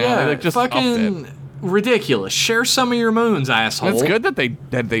 moons now. Yeah, They like, just upped fucking it. ridiculous. Share some of your moons, asshole. It's good that they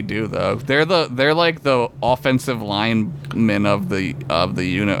do though. They're like the offensive linemen of the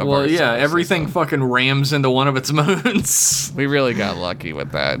unit. Well, yeah, everything fucking rams into one of its moons. We really got lucky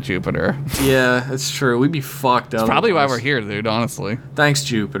with that, Jupiter. Yeah, it's true. We'd be fucked up. Probably why we're here, dude. Honestly. Thanks,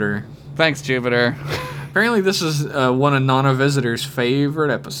 Jupiter. Thanks, Jupiter. Apparently, this is one of Nana Visitor's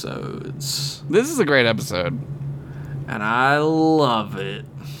favorite episodes. This is a great episode. And I love it.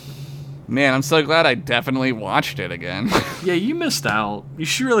 Man, I'm so glad I definitely watched it again. Yeah, you missed out. You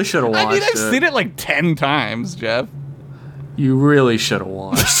really should have watched I mean, I've it. seen it like 10 times, Jeff. You really should have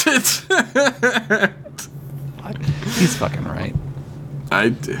watched it. He's fucking right.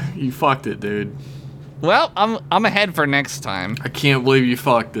 You fucked it, dude. Well, I'm ahead for next time. I can't believe you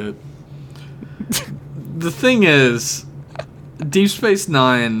fucked it. The thing is, Deep Space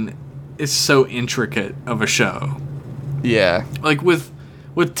Nine is so intricate of a show. Yeah. Like with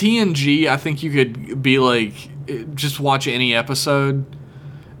TNG, I think you could be like, just watch any episode,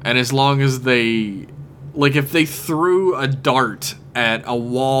 and as long as they, like, if they threw a dart at a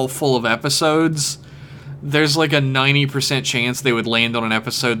wall full of episodes, there's like a 90% chance they would land on an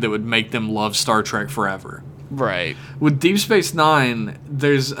episode that would make them love Star Trek forever. Right. With Deep Space Nine,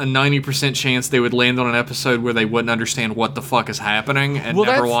 there's a 90% chance they would land on an episode where they wouldn't understand what the fuck is happening and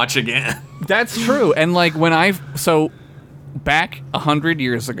never watch again. That's true. And like back 100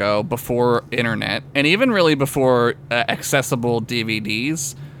 years ago, before internet, and even really before accessible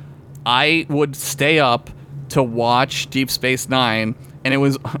DVDs, I would stay up to watch Deep Space Nine, and it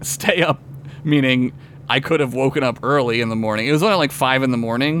was stay up, meaning I could have woken up early in the morning. It was only like 5 in the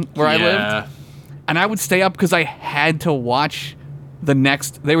morning where I lived. And I would stay up because I had to watch the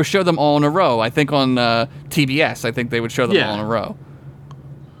next. They would show them all in a row. I think on TBS, I think they would show them all in a row.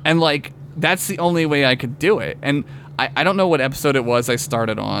 And, like, that's the only way I could do it. And I don't know what episode it was I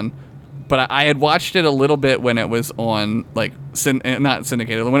started on, but I had watched it a little bit when it was on, like, not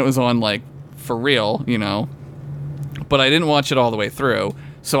syndicated, when it was on, like, for real, you know. But I didn't watch it all the way through.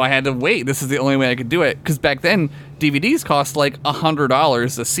 So I had to wait. This is the only way I could do it. Because back then, DVDs cost like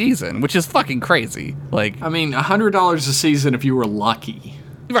 $100 a season, which is fucking crazy. Like, I mean, $100 a season if you were lucky.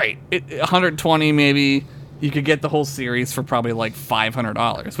 Right. $120 maybe. You could get the whole series for probably like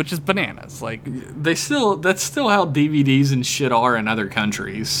 $500, which is bananas. Like, that's still how DVDs and shit are in other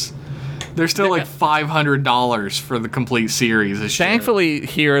countries. They're still like $500 for the complete series of shit. Thankfully,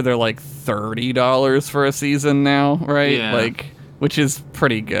 here they're like $30 for a season now, right? Yeah. Like, which is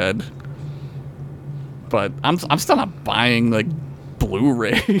pretty good. But I'm still not buying like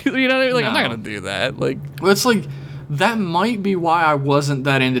Blu-ray. You know what I mean? Like, I'm not gonna do that. Like, well, it's like that might be why I wasn't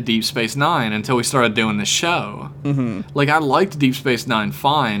that into Deep Space Nine until we started doing the show. Mm-hmm. Like, I liked Deep Space Nine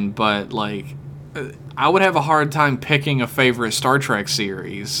fine, but like, I would have a hard time picking a favorite Star Trek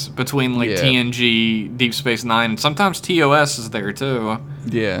series between like TNG, Deep Space Nine, and sometimes TOS is there too.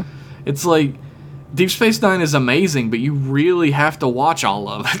 Yeah, it's like Deep Space Nine is amazing, but you really have to watch all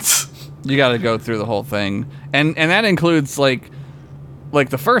of it. You got to go through the whole thing, and that includes like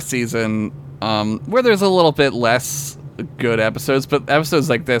the first season, where there's a little bit less good episodes, but episodes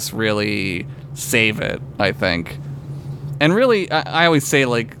like this really save it, I think. And really, I always say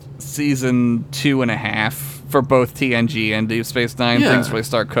like season 2.5 for both TNG and Deep Space Nine, things really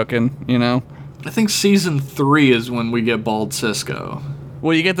start cooking, you know? I think season 3 is when we get Bald Cisco.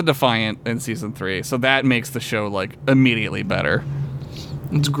 Well, you get the Defiant in season 3, so that makes the show like immediately better.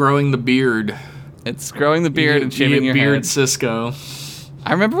 It's growing the beard. It's growing the beard and shaving your beard head. Cisco.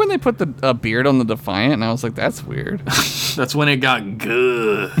 I remember when they put a beard on the Defiant, and I was like, that's weird. That's when it got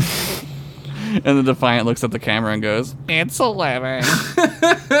good. And the Defiant looks at the camera and goes, "It's 11."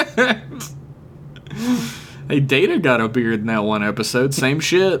 Hey, Data got a beard in that one episode. Same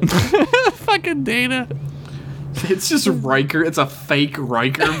shit. Fucking Data. It's just Riker. It's a fake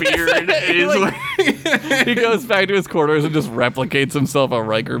Riker beard. He goes back to his quarters and just replicates himself a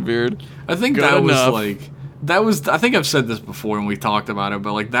Riker beard. I think I think I've said this before when we talked about it,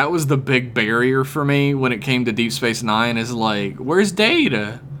 but like that was the big barrier for me when it came to Deep Space Nine. Is like, where's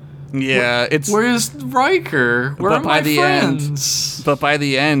Data? Yeah, where's Riker? Where are my friends? But by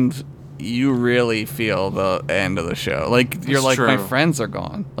the end, you really feel the end of the show. Like, you're like, my friends are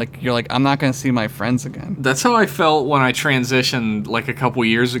gone. Like, you're like, I'm not going to see my friends again. That's how I felt when I transitioned, like, a couple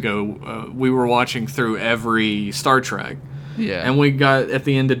years ago. We were watching through every Star Trek. Yeah. And we got at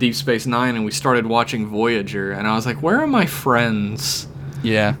the end of Deep Space Nine, and we started watching Voyager, and I was like, where are my friends?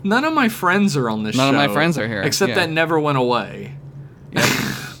 Yeah. None of my friends are on this show. None of my friends are here. Except that never went away. Yeah.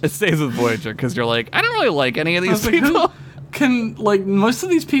 It stays with Voyager, because you're like, I don't really like any of these people. Can, like, most of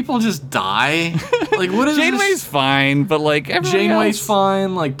these people just die? Like, what is Janeway's fine, but, like, Janeway's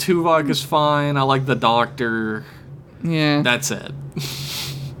fine, like, Tuvok is fine, I like the Doctor. Yeah. That's it.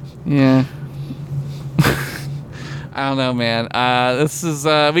 Yeah. I don't know, man. This is,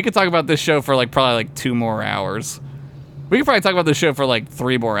 we could talk about this show for, like, probably, like, 2 more hours. We could probably talk about this show for, like,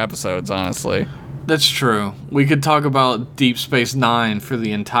 3 more episodes, honestly. That's true. We could talk about Deep Space Nine for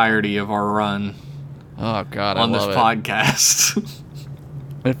the entirety of our run. Oh, God, on this it. podcast.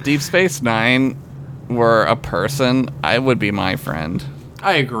 If Deep Space Nine were a person, I would be my friend.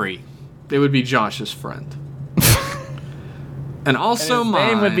 I agree. They would be Josh's friend. And also and his mine.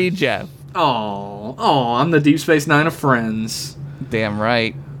 name would be Jeff. Oh, I'm the Deep Space Nine of friends. Damn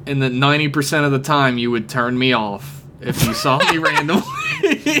right. And that 90% of the time you would turn me off if you saw me randomly.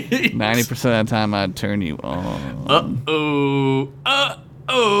 90% of the time I'd turn you on. Uh-oh.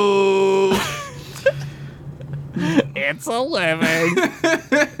 It's 11.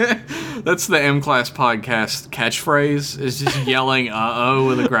 That's the M-Class podcast catchphrase, is just yelling uh-oh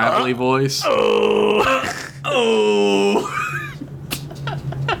with a gravelly voice.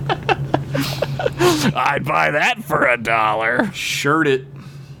 I'd buy that for $1. Shirt it.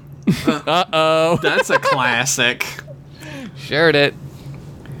 Uh-oh. That's a classic. Shirt it.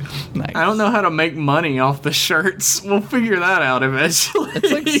 Nice. I don't know how to make money off the shirts. We'll figure that out eventually.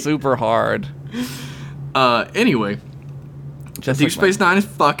 It's like super hard. Anyway. Deep Space Nine is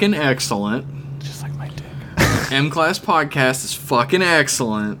fucking excellent. Just like my dick. M-Class podcast is fucking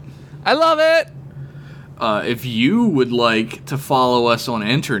excellent. I love it. If you would like to follow us on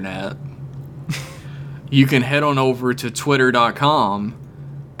internet, you can head on over to twitter.com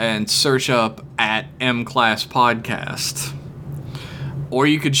and search up at M-Class Podcast. Or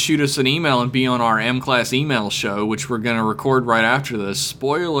you could shoot us an email and be on our M-Class email show, which we're going to record right after this.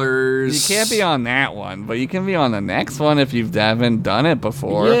 Spoilers. You can't be on that one, but you can be on the next one if you haven't done it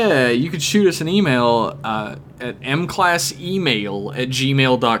before. Yeah, you could shoot us an email at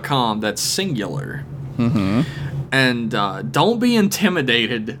mclassemail@gmail.com. That's singular. Mm-hmm. And don't be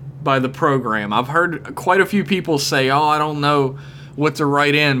intimidated by the program. I've heard quite a few people say, "Oh, I don't know what to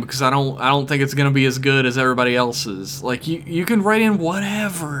write in because I don't think it's gonna be as good as everybody else's." Like you can write in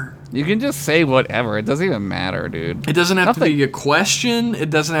whatever. You can just say whatever. It doesn't even matter, dude. It doesn't have to be a question. It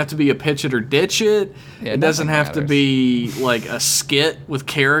doesn't have to be a pitch it or ditch it. Yeah, it doesn't have to be like a skit with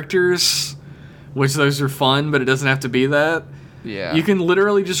characters, which those are fun, but it doesn't have to be that. Yeah. You can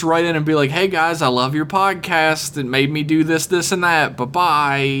literally just write in and be like, "Hey guys, I love your podcast. It made me do this, this, and that.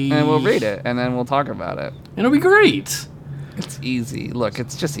 Bye-bye." And we'll read it, and then we'll talk about it. It'll be great. It's easy. Look,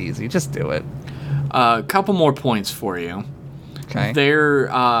 it's just easy. Just do it. A couple more points for you. Okay. There,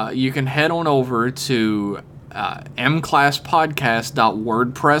 you can head on over to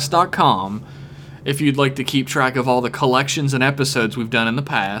mclasspodcast.wordpress.com if you'd like to keep track of all the collections and episodes we've done in the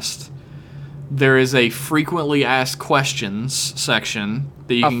past. There is a frequently asked questions section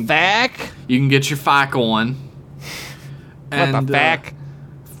that you can get your FAQ on. What the FAQ?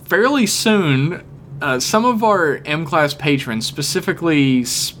 Fairly soon, some of our M-Class patrons, specifically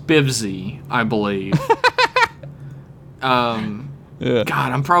Spivsy, I believe. Yeah.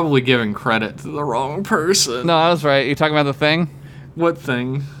 God, I'm probably giving credit to the wrong person. No, I was right. You talking about the thing? What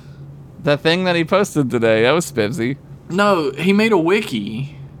thing? The thing that he posted today. That was Spivsy. No, he made a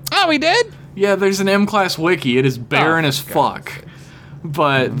wiki. Oh, he did? Yeah, there's an M-Class wiki. It is barren as fuck.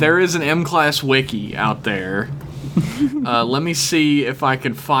 But there is an M-Class wiki out there. Let me see if I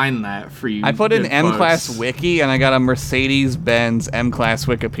can find that for you. I put in good M-Class folks. wiki, and I got a Mercedes-Benz M-Class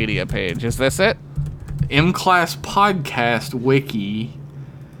Wikipedia page. Is this it? M-Class podcast wiki.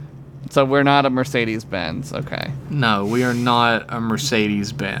 So we're not a Mercedes-Benz. Okay. No, we are not a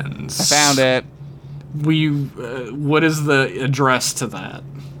Mercedes-Benz. I found it. What is the address to that?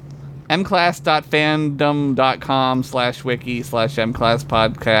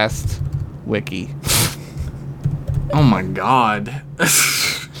 mclass.fandom.com/wiki/mclasspodcast-wiki. Oh my god.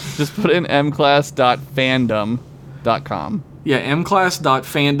 Just put in mclass.fandom.com. Yeah,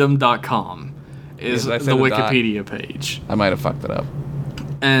 mclass.fandom.com is the Wikipedia page. I might have fucked it up.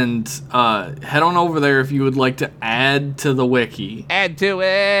 And head on over there if you would like to add to the wiki. Add to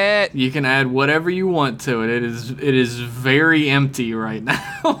it. You can add whatever you want to it. It is very empty right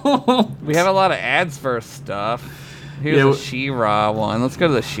now. We have a lot of ads for stuff. Here's a She-Ra one. Let's go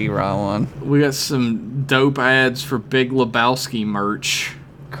to the She-Ra one. We got some dope ads for Big Lebowski merch.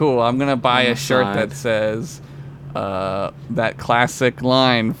 Cool. I'm gonna buy a shirt side. that says that classic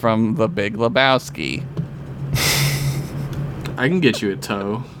line from The Big Lebowski. I can get you a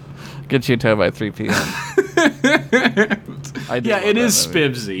toe. Get you a toe by 3 p.m. Yeah, it is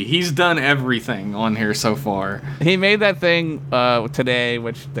Spivsy. He's done everything on here so far. He made that thing today,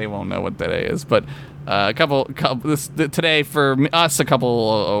 which they won't know what today is, but today for us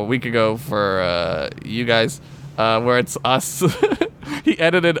a week ago for you guys, where it's us. He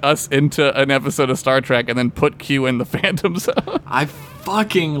edited us into an episode of Star Trek and then put Q in the Phantom Zone. I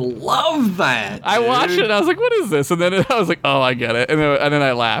fucking love that. I watched it and I was like, what is this? And then I was like, oh, I get it. And then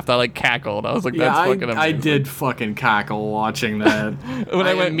I laughed. I cackled. I was like, that's fucking amazing. I did fucking cackle watching that. When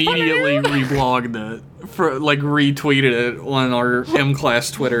I went, immediately reblogged it, retweeted it on our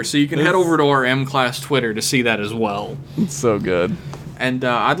M-Class Twitter. So you can head over to our M-Class Twitter to see that as well. It's so good. And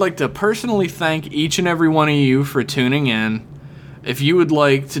I'd like to personally thank each and every one of you for tuning in. If you would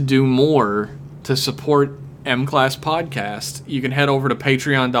like to do more to support M-Class Podcast, you can head over to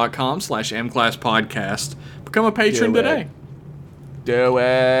patreon.com/mclasspodcast. Become a patron today. Do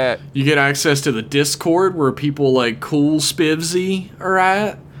it. You get access to the Discord where people like Cool Spivsy are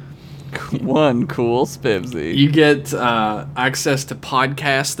at. One Cool Spivsy. You get access to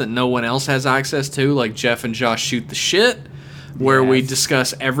podcasts that no one else has access to, like Jeff and Josh Shoot the Shit, where we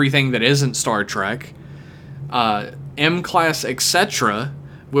discuss everything that isn't Star Trek. M-Class Etc.,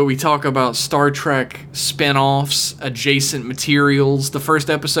 where we talk about Star Trek spin-offs, adjacent materials. The first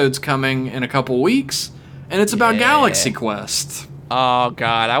episode's coming in a couple weeks, and it's about Galaxy Quest. Oh,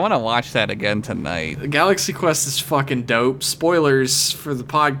 God, I want to watch that again tonight. Galaxy Quest is fucking dope. Spoilers for the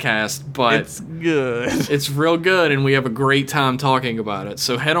podcast, but it's good. It's real good, and we have a great time talking about it.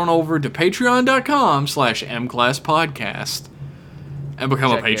 So head on over to patreon.com/mclasspodcast and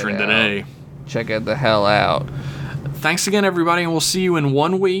become a patron today. Check it the hell out. Thanks again, everybody, and we'll see you in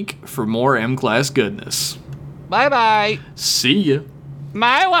 1 week for more M-Class goodness. Bye-bye. See ya.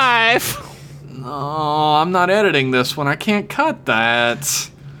 My wife. Oh, I'm not editing this one. I can't cut that.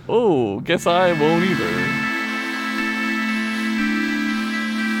 Oh, guess I won't either.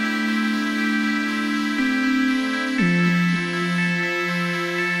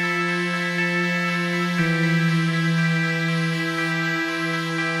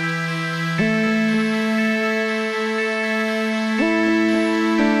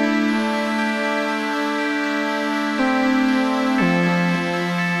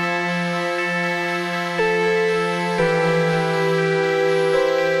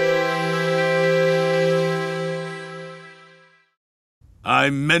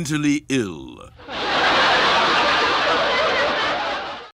 I'm mentally ill.